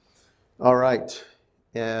 All right.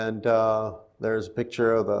 And there's a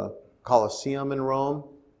picture of the Colosseum in Rome,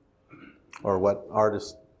 or what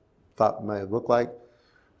artists thought it might look like.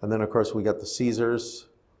 And then, of course, we got the Caesars.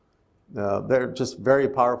 They're just very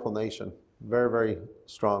powerful nation. Very, very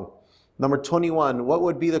strong. Number 21, what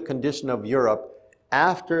would be the condition of Europe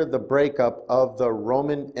after the breakup of the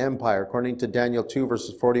Roman Empire, according to Daniel 2,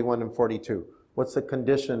 verses 41 and 42? What's the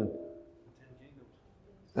condition?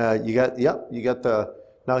 You got the,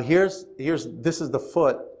 now this is the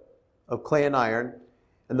foot of clay and iron.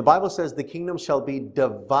 And the Bible says the kingdom shall be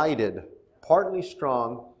divided, partly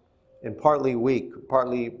strong and partly weak,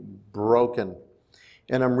 partly broken.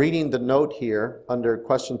 And I'm reading the note here under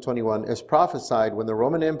question 21. As prophesied, when the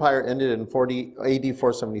Roman Empire ended in AD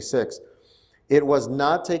 476, it was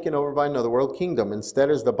not taken over by another world kingdom. Instead,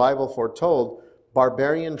 as the Bible foretold,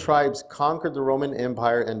 barbarian tribes conquered the Roman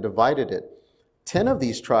Empire and divided it. 10 of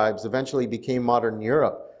these tribes eventually became modern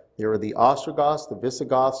Europe. They were the Ostrogoths, the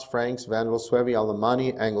Visigoths, Franks, Vandals, Suevi,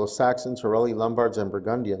 Alemanni, Anglo-Saxons, Heruli, Lombards, and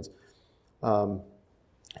Burgundians. In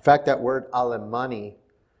fact, that word Alemanni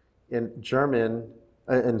in German,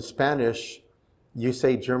 in Spanish, you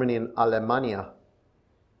say Germany in Alemania.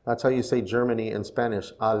 That's how you say Germany in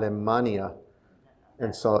Spanish, Alemania.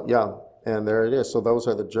 And so, yeah, and there it is. So those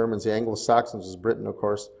are the Germans. The Anglo-Saxons is Britain, of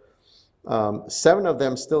course. 7 of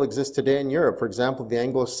them still exist today in Europe. For example, the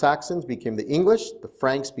Anglo-Saxons became the English, the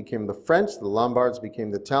Franks became the French, the Lombards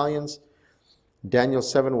became the Italians. Daniel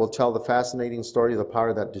 7 will tell the fascinating story of the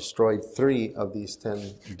power that destroyed 3 of these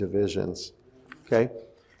 10 divisions. Okay?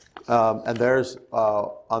 And there's,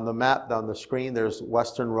 on the map on the screen, there's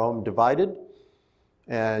Western Rome divided.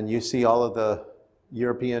 And you see all of the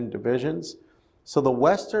European divisions. So the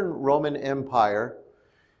Western Roman Empire,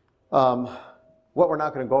 what we're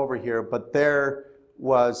not going to go over here, but there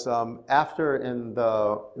was, later in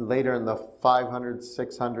the 500s,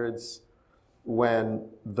 600s, when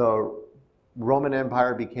the Roman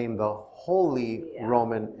Empire became the Holy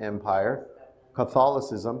Roman Empire,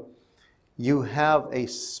 Catholicism, you have a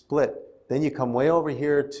split. Then you come way over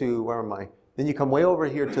here to, where am I? Then you come way over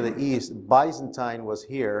here to the east. Byzantine was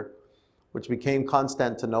here, which became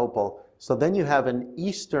Constantinople. So then you have an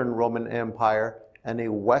Eastern Roman Empire and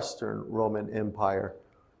a Western Roman Empire.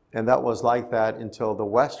 And that was like that until the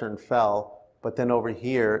Western fell. But then over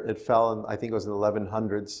here, it fell, in, I think it was in the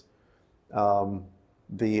 1100s,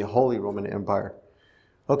 the Holy Roman Empire.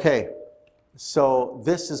 Okay, so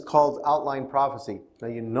this is called outline prophecy. Now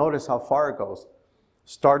you notice how far it goes.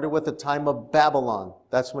 Started with the time of Babylon.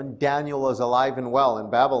 That's when Daniel is alive and well in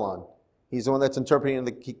Babylon. He's the one that's interpreting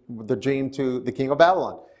the dream to the king of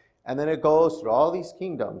Babylon. And then it goes through all these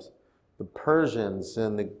kingdoms. The Persians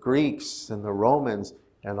and the Greeks and the Romans,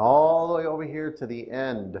 and all the way over here to the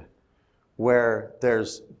end where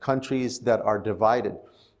there's countries that are divided.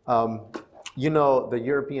 You know, the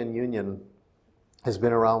European Union has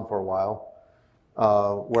been around for a while,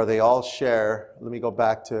 where they all share, let me go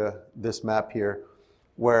back to this map here,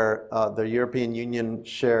 where the European Union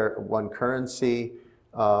share one currency.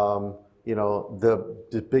 You know,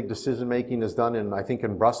 the big decision making is done in, I think,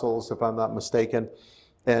 in Brussels, if I'm not mistaken.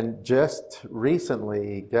 And just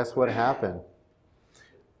recently, guess what happened?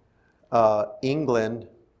 England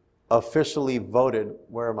officially voted,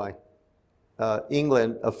 where am I?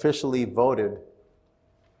 England officially voted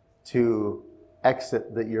to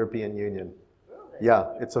exit the European Union.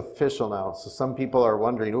 Yeah, it's official now. So some people are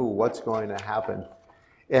wondering, ooh, what's going to happen?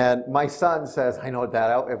 And my son says, I know,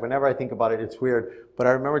 Dad, whenever I think about it, it's weird. But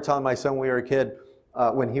I remember telling my son when we were a kid,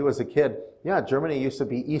 when he was a kid, yeah, Germany used to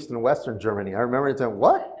be East and Western Germany. I remember saying,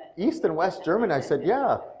 what? East and West Germany? I said,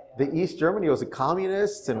 yeah. The East Germany was the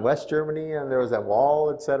communists, and West Germany, and there was that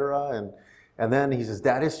wall, etc. And then he says,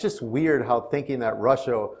 Dad, it's just weird how thinking that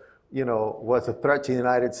Russia, you know, was a threat to the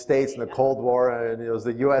United States in the Cold War, and it was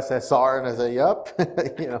the USSR, and I said,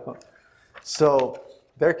 yep. You know. So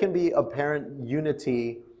there can be apparent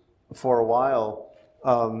unity for a while,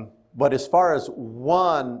 but as far as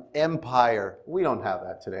one empire, we don't have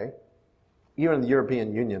that today. Even in the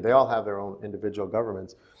European Union, they all have their own individual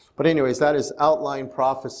governments. But anyways, that is outline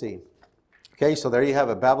prophecy. Okay, so there you have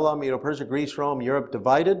it. Babylon, Medo-Persia, Greece, Rome, Europe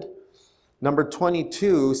divided. Number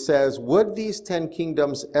 22 says, would these 10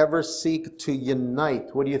 kingdoms ever seek to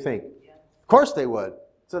unite? What do you think? Yeah. Of course they would.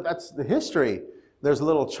 So that's the history. There's a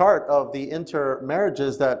little chart of the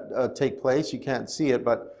intermarriages that take place. You can't see it,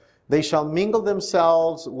 but they shall mingle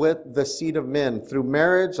themselves with the seed of men. Through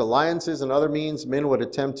marriage, alliances, and other means, men would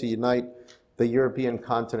attempt to unite the European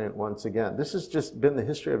continent once again. This has just been the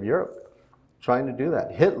history of Europe, trying to do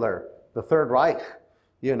that. Hitler, the Third Reich,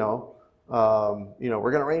 you know,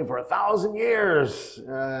 we're going to reign for 1,000 years.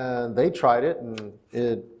 And they tried it, and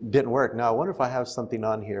it didn't work. Now, I wonder if I have something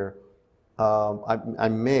on here. I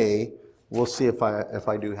may. We'll see if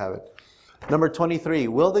I do have it. Number 23,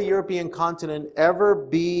 will the European continent ever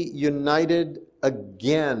be united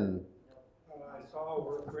again? I saw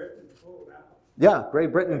where Britain pulled out. Yeah,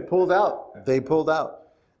 Great Britain pulled out. They pulled out.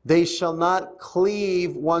 They shall not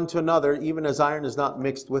cleave one to another, even as iron is not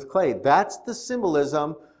mixed with clay. That's the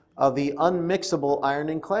symbolism of the unmixable iron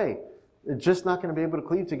and clay. They're just not going to be able to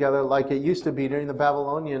cleave together like it used to be during the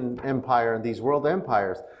Babylonian Empire and these world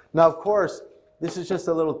empires. Now, of course, this is just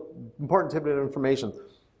a little important tidbit of information.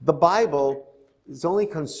 The Bible is only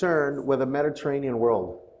concerned with the Mediterranean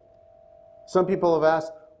world. Some people have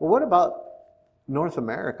asked, well, what about North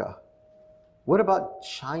America? What about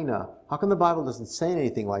China? How come the Bible doesn't say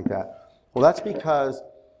anything like that? Well, that's because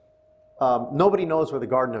nobody knows where the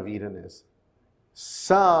Garden of Eden is.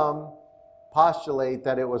 Some postulate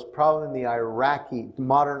that it was probably in the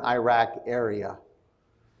modern Iraq area.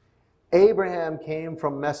 Abraham came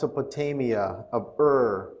from Mesopotamia, of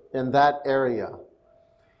Ur, in that area.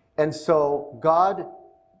 And so God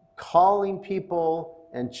calling people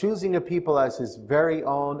and choosing a people as his very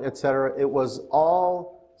own, etc., it was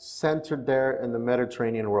all centered there in the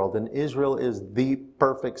Mediterranean world. And Israel is the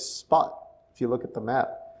perfect spot, if you look at the map.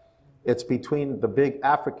 It's between the big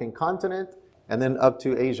African continent and then up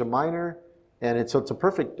to Asia Minor. And so it's a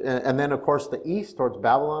perfect, and then of course the east towards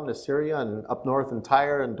Babylon, Assyria, and up north in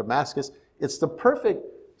Tyre and Damascus. It's the perfect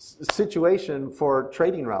situation for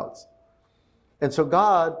trading routes. And so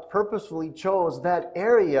God purposefully chose that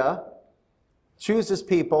area, chooses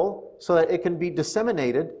people so that it can be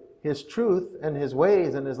disseminated, His truth and His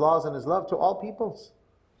ways and His laws and His love to all peoples.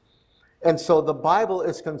 And so the Bible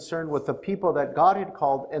is concerned with the people that God had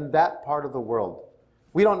called in that part of the world.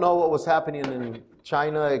 We don't know what was happening in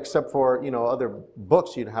China except for, other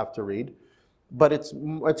books you'd have to read. But it's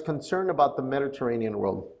concerned about the Mediterranean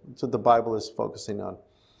world. That's what the Bible is focusing on.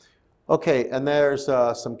 Okay, and there's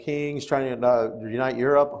some kings trying to unite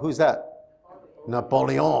Europe. Who's that?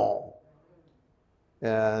 Napoleon.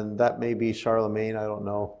 And that may be Charlemagne, I don't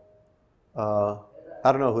know.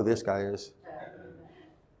 I don't know who this guy is.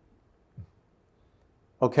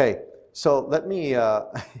 Okay, so let me, I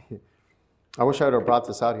wish I would have brought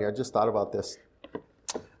this out here. I just thought about this.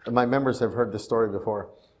 My members have heard this story before.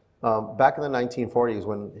 Back in the 1940s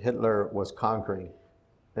when Hitler was conquering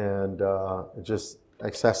and just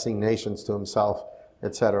accessing nations to himself,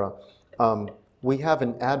 etc., we have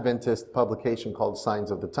an Adventist publication called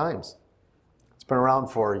Signs of the Times. It's been around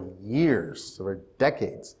for years, for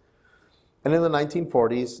decades. And in the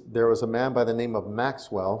 1940s, there was a man by the name of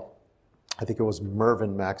Maxwell. I think it was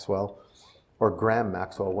Mervyn Maxwell or Graham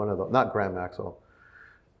Maxwell, one of them, not Graham Maxwell.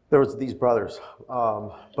 There was these brothers,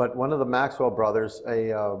 but one of the Maxwell brothers,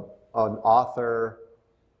 an author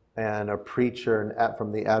and a preacher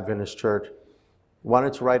from the Adventist Church,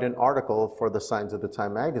 wanted to write an article for the Signs of the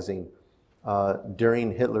Time magazine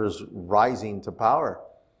during Hitler's rising to power.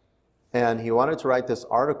 And he wanted to write this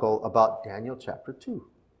article about Daniel chapter 2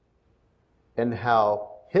 and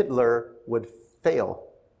how Hitler would fail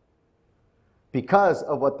because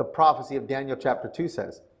of what the prophecy of Daniel chapter 2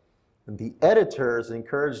 says. And the editors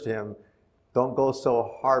encouraged him, don't go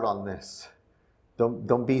so hard on this.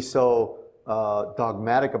 Don't be so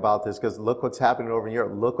dogmatic about this, because look what's happening over in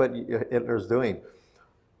Europe. Look what Hitler's doing.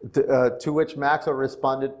 To which Maxwell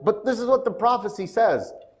responded, but this is what the prophecy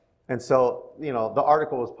says. And so, the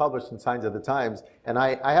article was published in Signs of the Times, and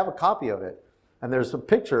I have a copy of it. And there's a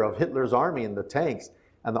picture of Hitler's army and the tanks.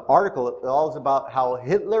 And the article is all about how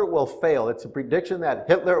Hitler will fail. It's a prediction that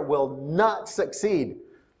Hitler will not succeed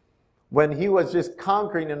when he was just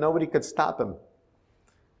conquering and nobody could stop him.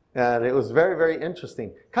 And it was very, very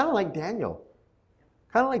interesting. Kind of like Daniel.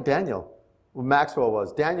 Kind of like Daniel, what Maxwell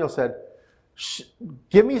was. Daniel said,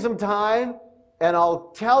 give me some time and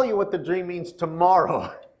I'll tell you what the dream means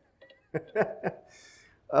tomorrow.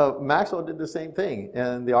 Maxwell did the same thing.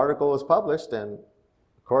 And the article was published, and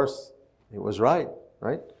of course, it was right?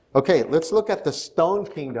 Okay, let's look at the stone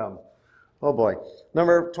kingdom. Oh boy.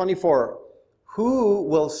 Number 24. Who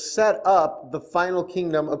will set up the final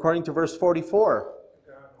kingdom according to verse 44?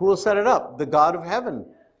 Who will set it up? The God of heaven.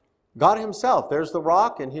 God himself. There's the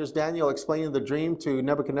rock, and here's Daniel explaining the dream to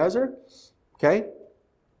Nebuchadnezzar. Okay?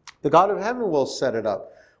 The God of heaven will set it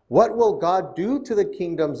up. What will God do to the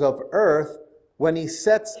kingdoms of earth when he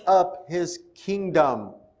sets up his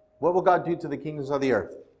kingdom? What will God do to the kingdoms of the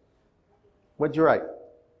earth? What'd you write?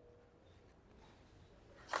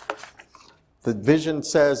 The vision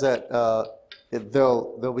says that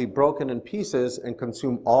they'll be broken in pieces and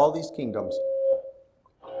consume all these kingdoms.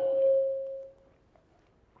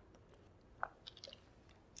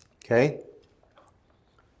 Okay?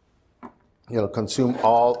 He'll consume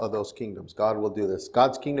all of those kingdoms. God will do this.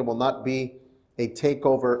 God's kingdom will not be a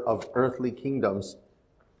takeover of earthly kingdoms.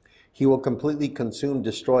 He will completely consume,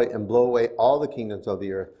 destroy, and blow away all the kingdoms of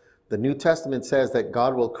the earth. The New Testament says that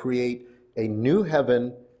God will create a new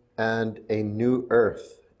heaven and a new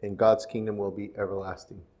earth, and God's kingdom will be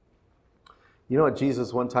everlasting. You know what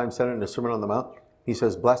Jesus one time said in the Sermon on the Mount? He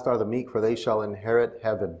says, blessed are the meek, for they shall inherit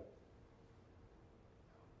heaven.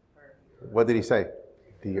 What did he say?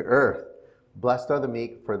 The earth. Blessed are the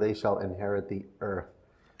meek, for they shall inherit the earth.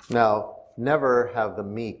 Now, never have the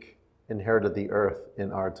meek inherited the earth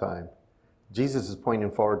in our time. Jesus is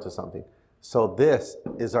pointing forward to something. So this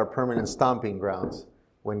is our permanent stomping grounds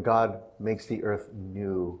when God makes the earth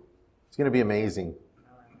new. It's going to be amazing.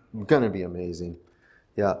 It's going to be amazing.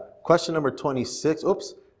 Yeah. Question number 26.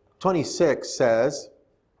 26 says,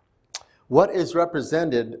 what is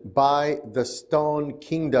represented by the stone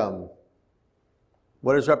kingdom?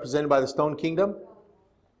 What is represented by the stone kingdom?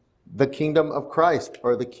 The kingdom of Christ,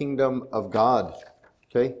 or the kingdom of God.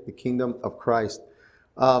 Okay, the kingdom of Christ.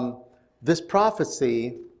 This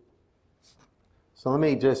prophecy, so let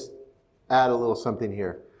me just add a little something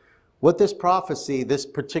here. What this prophecy, this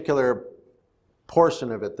particular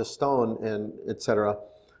portion of it, the stone and etc.,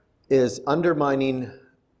 is undermining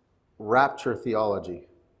rapture theology.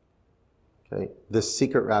 Okay, this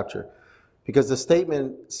secret rapture. Because the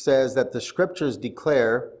statement says that the scriptures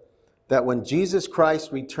declare that when Jesus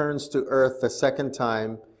Christ returns to earth the second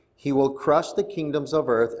time, he will crush the kingdoms of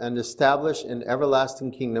earth and establish an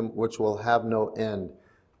everlasting kingdom which will have no end.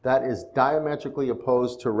 That is diametrically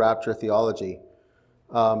opposed to rapture theology.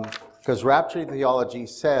 Because rapture theology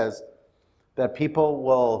says that people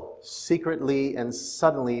will secretly and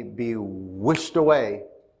suddenly be wished away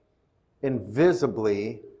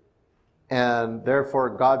invisibly, and therefore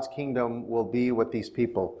God's kingdom will be with these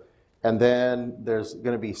people. And then there's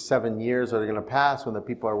going to be 7 years that are going to pass when the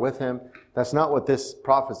people are with him. That's not what this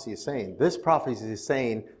prophecy is saying. This prophecy is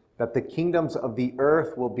saying that the kingdoms of the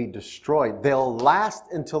earth will be destroyed. They'll last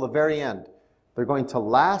until the very end. They're going to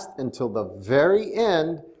last until the very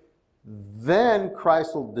end. Then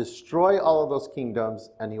Christ will destroy all of those kingdoms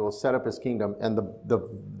and he will set up his kingdom. And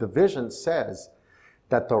the vision says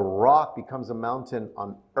that the rock becomes a mountain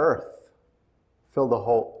on earth, fill the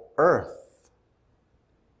whole earth.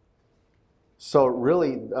 So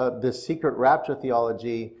really, this secret rapture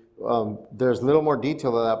theology, there's a little more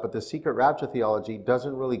detail to that, but the secret rapture theology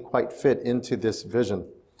doesn't really quite fit into this vision.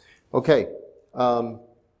 Okay, and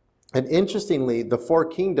interestingly, the four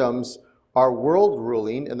kingdoms are world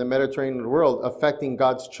ruling in the Mediterranean world, affecting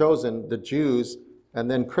God's chosen, the Jews,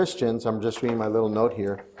 and then Christians. I'm just reading my little note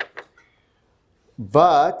here.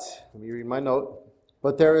 But, let me read my note.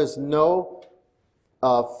 But there is no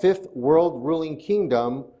fifth world ruling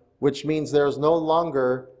kingdom, which means there is no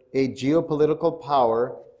longer a geopolitical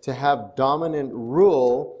power to have dominant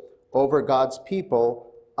rule over God's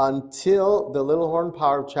people until the little horn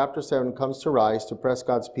power of chapter 7 comes to rise to press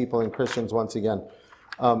God's people and Christians once again.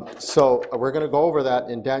 So we're going to go over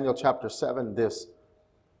that in Daniel chapter 7, this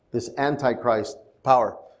Antichrist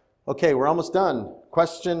power. Okay, we're almost done.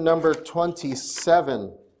 Question number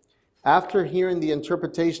 27. After hearing the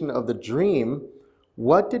interpretation of the dream,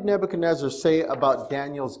 what did Nebuchadnezzar say about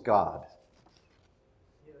Daniel's God?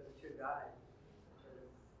 He was a true God.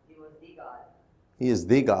 He was the God. He is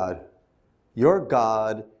the God. Your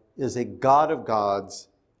God is a God of gods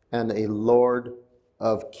and a Lord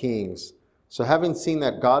of kings. So having seen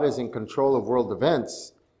that God is in control of world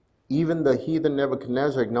events, even the heathen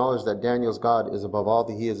Nebuchadnezzar acknowledged that Daniel's God is above all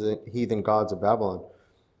the heathen gods of Babylon.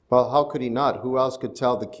 Well, how could he not? Who else could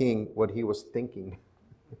tell the king what he was thinking?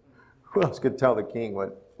 Who else could tell the king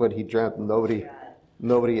what he dreamt?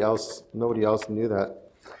 Nobody else knew that.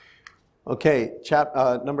 Okay,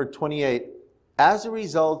 number 28. As a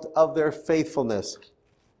result of their faithfulness,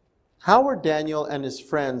 how were Daniel and his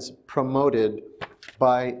friends promoted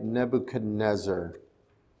by Nebuchadnezzar?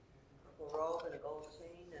 A robe and a gold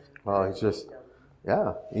chain. And Well, he's just,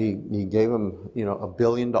 yeah, he gave him, $1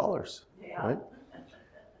 billion, yeah. right?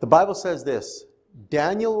 The Bible says this: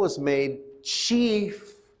 Daniel was made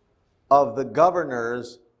chief of the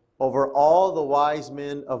governors over all the wise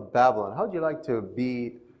men of Babylon. How'd you like to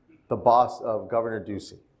be the boss of Governor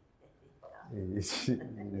Ducey?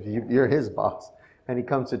 You're his boss. And he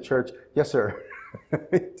comes to church, yes, sir.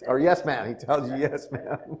 Or yes, ma'am. He tells you, yes,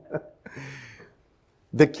 ma'am.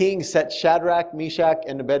 The king set Shadrach, Meshach,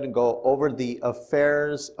 and Abednego over the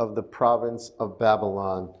affairs of the province of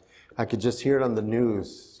Babylon. I could just hear it on the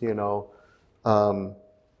news,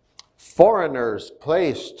 foreigners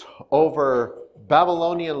placed over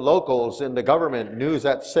Babylonian locals in the government, news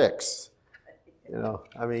at 6.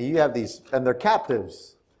 You have these, and they're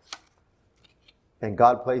captives. And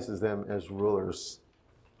God places them as rulers.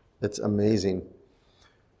 It's amazing.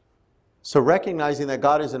 So recognizing that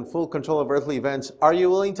God is in full control of earthly events, are you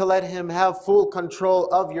willing to let him have full control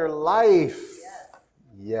of your life?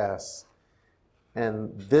 Yes. Yes.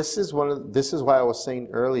 And this is why I was saying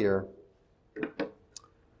earlier,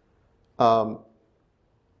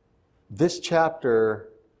 this chapter,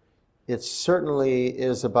 it certainly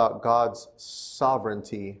is about God's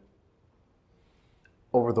sovereignty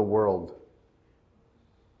over the world.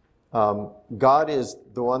 God is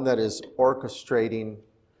the one that is orchestrating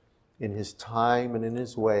in his time and in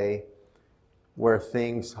his way how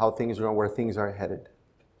things are going, where things are headed.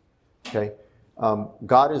 Okay?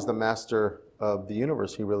 God is the master of the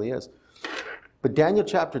universe. He really is. But Daniel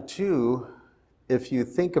chapter 2, if you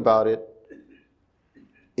think about it,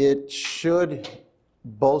 it should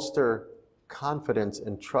bolster confidence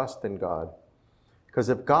and trust in God. Because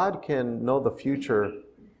if God can know the future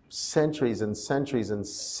centuries and centuries and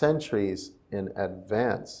centuries in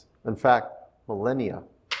advance, in fact, millennia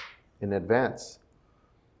in advance,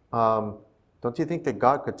 don't you think that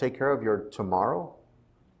God could take care of your tomorrow?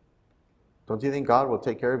 Don't you think God will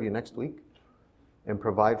take care of you next week and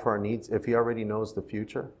provide for our needs if he already knows the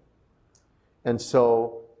future? And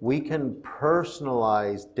so we can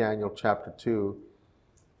personalize Daniel chapter 2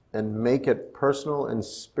 and make it personal and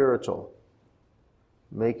spiritual.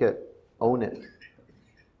 Make it, own it,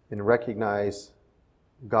 and recognize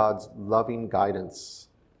God's loving guidance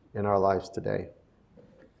in our lives today.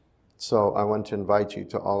 So I want to invite you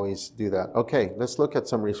to always do that. Okay, let's look at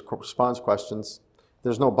some response questions.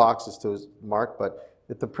 There's no boxes to mark, but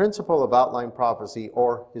if the principle of outline prophecy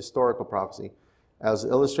or historical prophecy, as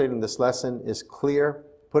illustrated in this lesson, is clear,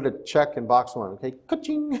 put a check in box 1, okay?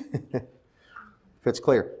 Ka-ching! If it's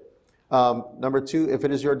clear. Number 2, if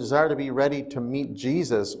it is your desire to be ready to meet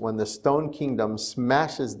Jesus when the stone kingdom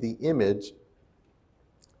smashes the image,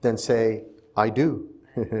 then say, I do.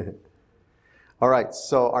 All right,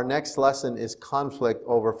 so our next lesson is conflict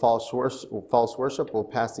over false worship. We'll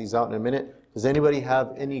pass these out in a minute. Does anybody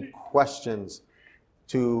have any questions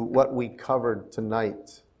to what we covered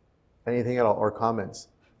tonight? Anything at all, or comments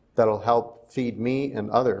that'll help feed me and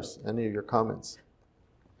others? Any of your comments?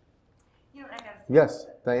 You know, I gotta say, Yes,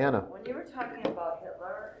 Diana. when you were talking about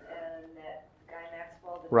Hitler and that guy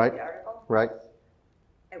Maxwell that Right. did the article, Right?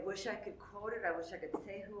 I wish I could quote it, I wish I could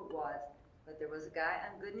say who it was, but there was a guy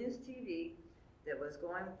on Good News TV that was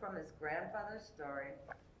going from his grandfather's story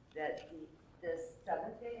that this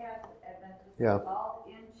Seventh-day Adventist Yeah. involved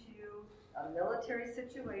into a military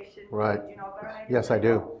situation. Right. Do you know about it? Yes, I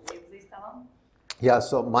do. Will you please tell him? Yeah,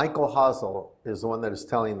 so Michael Hazel is the one that is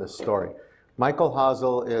telling this story. Michael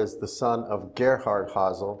Hazel is the son of Gerhard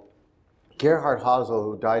Hazel. Gerhard Hazel,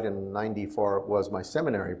 who died in '94, was my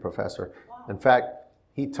seminary professor. In fact,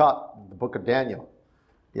 he taught the book of Daniel.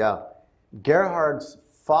 Yeah. Gerhard's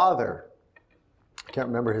father, I can't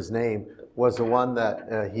remember his name, was the one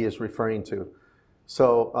that he is referring to.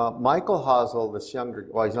 So Michael Hazel, this younger,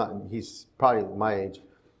 well, he's not, he's probably my age.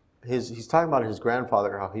 He's talking about his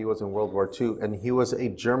grandfather, how he was in World War II, and he was a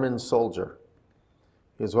German soldier.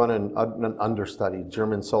 He was an understudy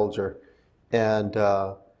German soldier. And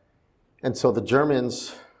so the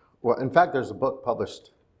Germans, well, in fact, there's a book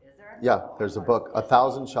published. Is there? Yeah, there's a book.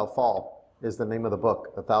 1,000 Shall Fall is the name of the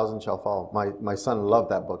book. 1,000 Shall Fall. My son loved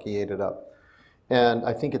that book. He ate it up. And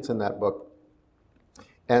I think it's in that book.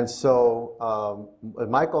 And so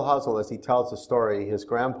Michael Hazel, as he tells the story, his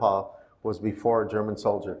grandpa was before a German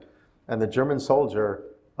soldier. And the German soldier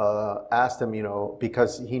asked him,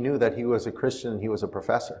 because he knew that he was a Christian and he was a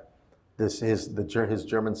professor. His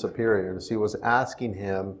German superiors. He was asking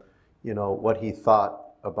him, what he thought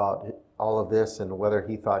about all of this and whether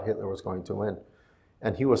he thought Hitler was going to win.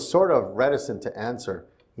 And he was sort of reticent to answer.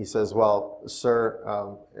 He says, well,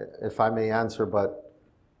 sir, if I may answer, but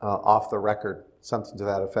off the record, something to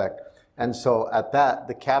that effect. And so at that,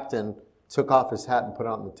 the captain took off his hat and put it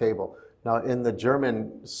on the table. Now, in the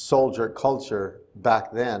German soldier culture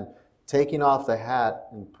back then, taking off the hat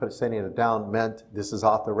and sending it down meant this is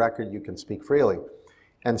off the record, you can speak freely.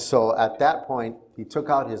 And so at that point, he took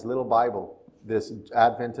out his little Bible, this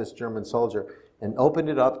Adventist German soldier, and opened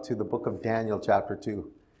it up to the book of Daniel chapter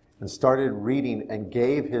 2 and started reading and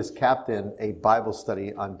gave his captain a Bible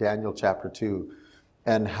study on Daniel chapter 2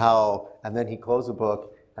 and then he closed the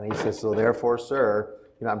book and he says, so therefore, sir,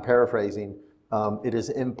 I'm paraphrasing, it is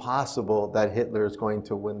impossible that Hitler is going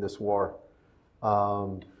to win this war.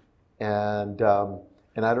 And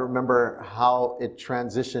I don't remember how it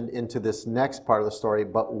transitioned into this next part of the story,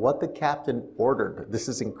 but what the captain ordered, this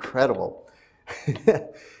is incredible.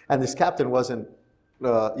 And this captain wasn't,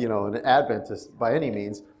 an Adventist by any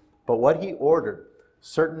means, but what he ordered,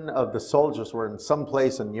 certain of the soldiers were in some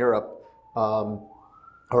place in Europe,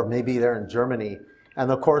 or maybe they're in Germany, and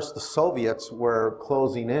of course the Soviets were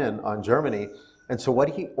closing in on Germany, and so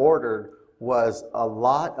what he ordered was a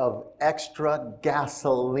lot of extra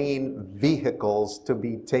gasoline vehicles to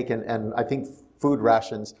be taken, and I think food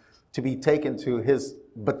rations, to be taken to his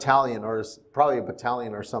battalion, or probably a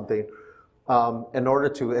battalion or something, in order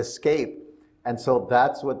to escape. And so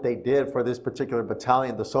that's what they did for this particular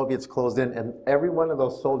battalion. The Soviets closed in, and every one of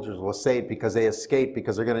those soldiers was saved because they escaped,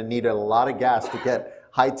 because they're going to need a lot of gas to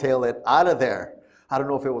hightail it out of there. I don't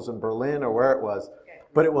know if it was in Berlin or where it was,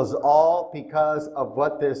 but it was all because of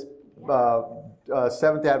what this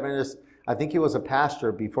Seventh-day Adventist, I think he was a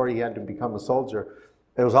pastor before he had to become a soldier.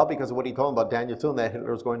 It was all because of what he told him about Daniel 2 and that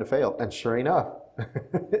Hitler was going to fail. And sure enough.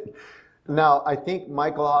 Now, I think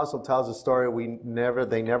Michael Hazel tells a story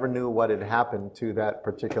they never knew what had happened to that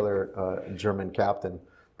particular German captain.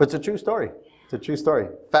 But it's a true story. It's a true story.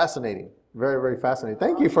 Fascinating. Very, very fascinating.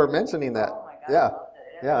 Thank you for mentioning that. Oh my God, Yeah. I loved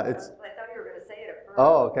it. Yeah, I it's. thought you were going to say it at first.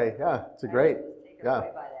 Oh, okay. Yeah, it's a great. I was taken Yeah.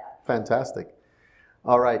 away by that. Fantastic.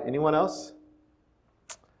 All right. Anyone else?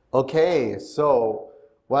 Okay. So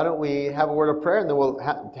why don't we have a word of prayer and then we'll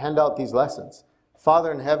hand out these lessons.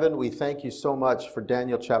 Father in heaven, we thank you so much for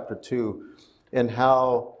Daniel chapter 2 and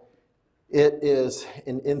how it is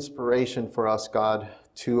an inspiration for us, God,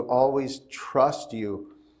 to always trust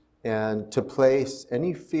you and to place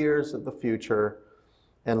any fears of the future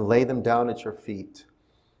and lay them down at your feet.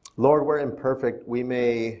 Lord, we're imperfect. We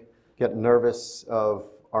may get nervous of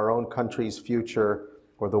our own country's future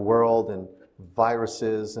or the world and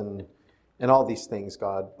viruses and all these things,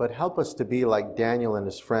 God. But help us to be like Daniel and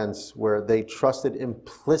his friends, where they trusted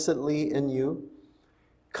implicitly in you,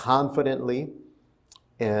 confidently,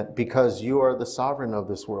 and because you are the sovereign of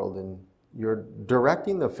this world and you're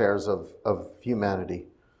directing the affairs of humanity.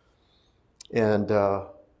 And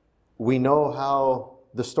we know how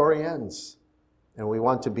the story ends, and we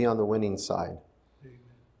want to be on the winning side. Amen.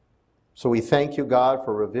 So we thank you, God,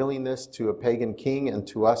 for revealing this to a pagan king and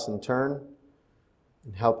to us in turn.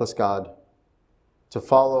 And help us, God, to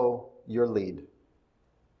follow your lead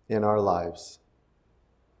in our lives.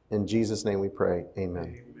 In Jesus' name we pray. Amen.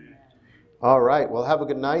 Amen. All right. Well, have a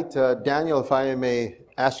good night. Daniel, if I may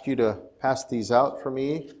ask you to pass these out for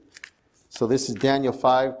me. So this is Daniel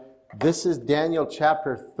 5. This is Daniel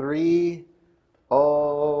chapter 3.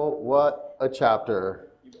 Oh, what a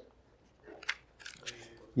chapter.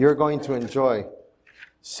 You're going to enjoy.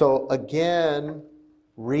 So again,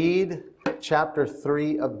 read chapter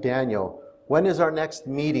 3 of Daniel. When is our next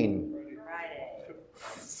meeting?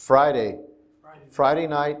 Friday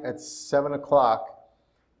night at 7 o'clock.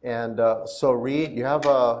 And so read. You have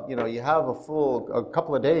a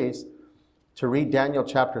couple of days to read Daniel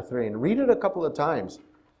chapter 3, and read it a couple of times.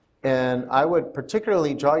 And I would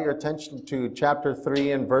particularly draw your attention to chapter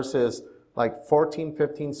 3 and verses like 14,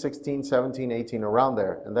 15, 16, 17, 18, around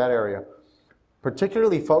there, in that area.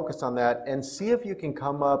 Particularly focus on that and see if you can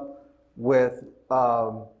come up with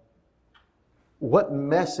what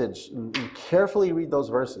message, carefully read those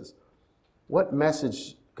verses. What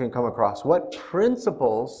message can come across? What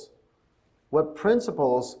principles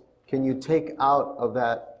can you take out of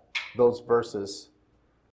those verses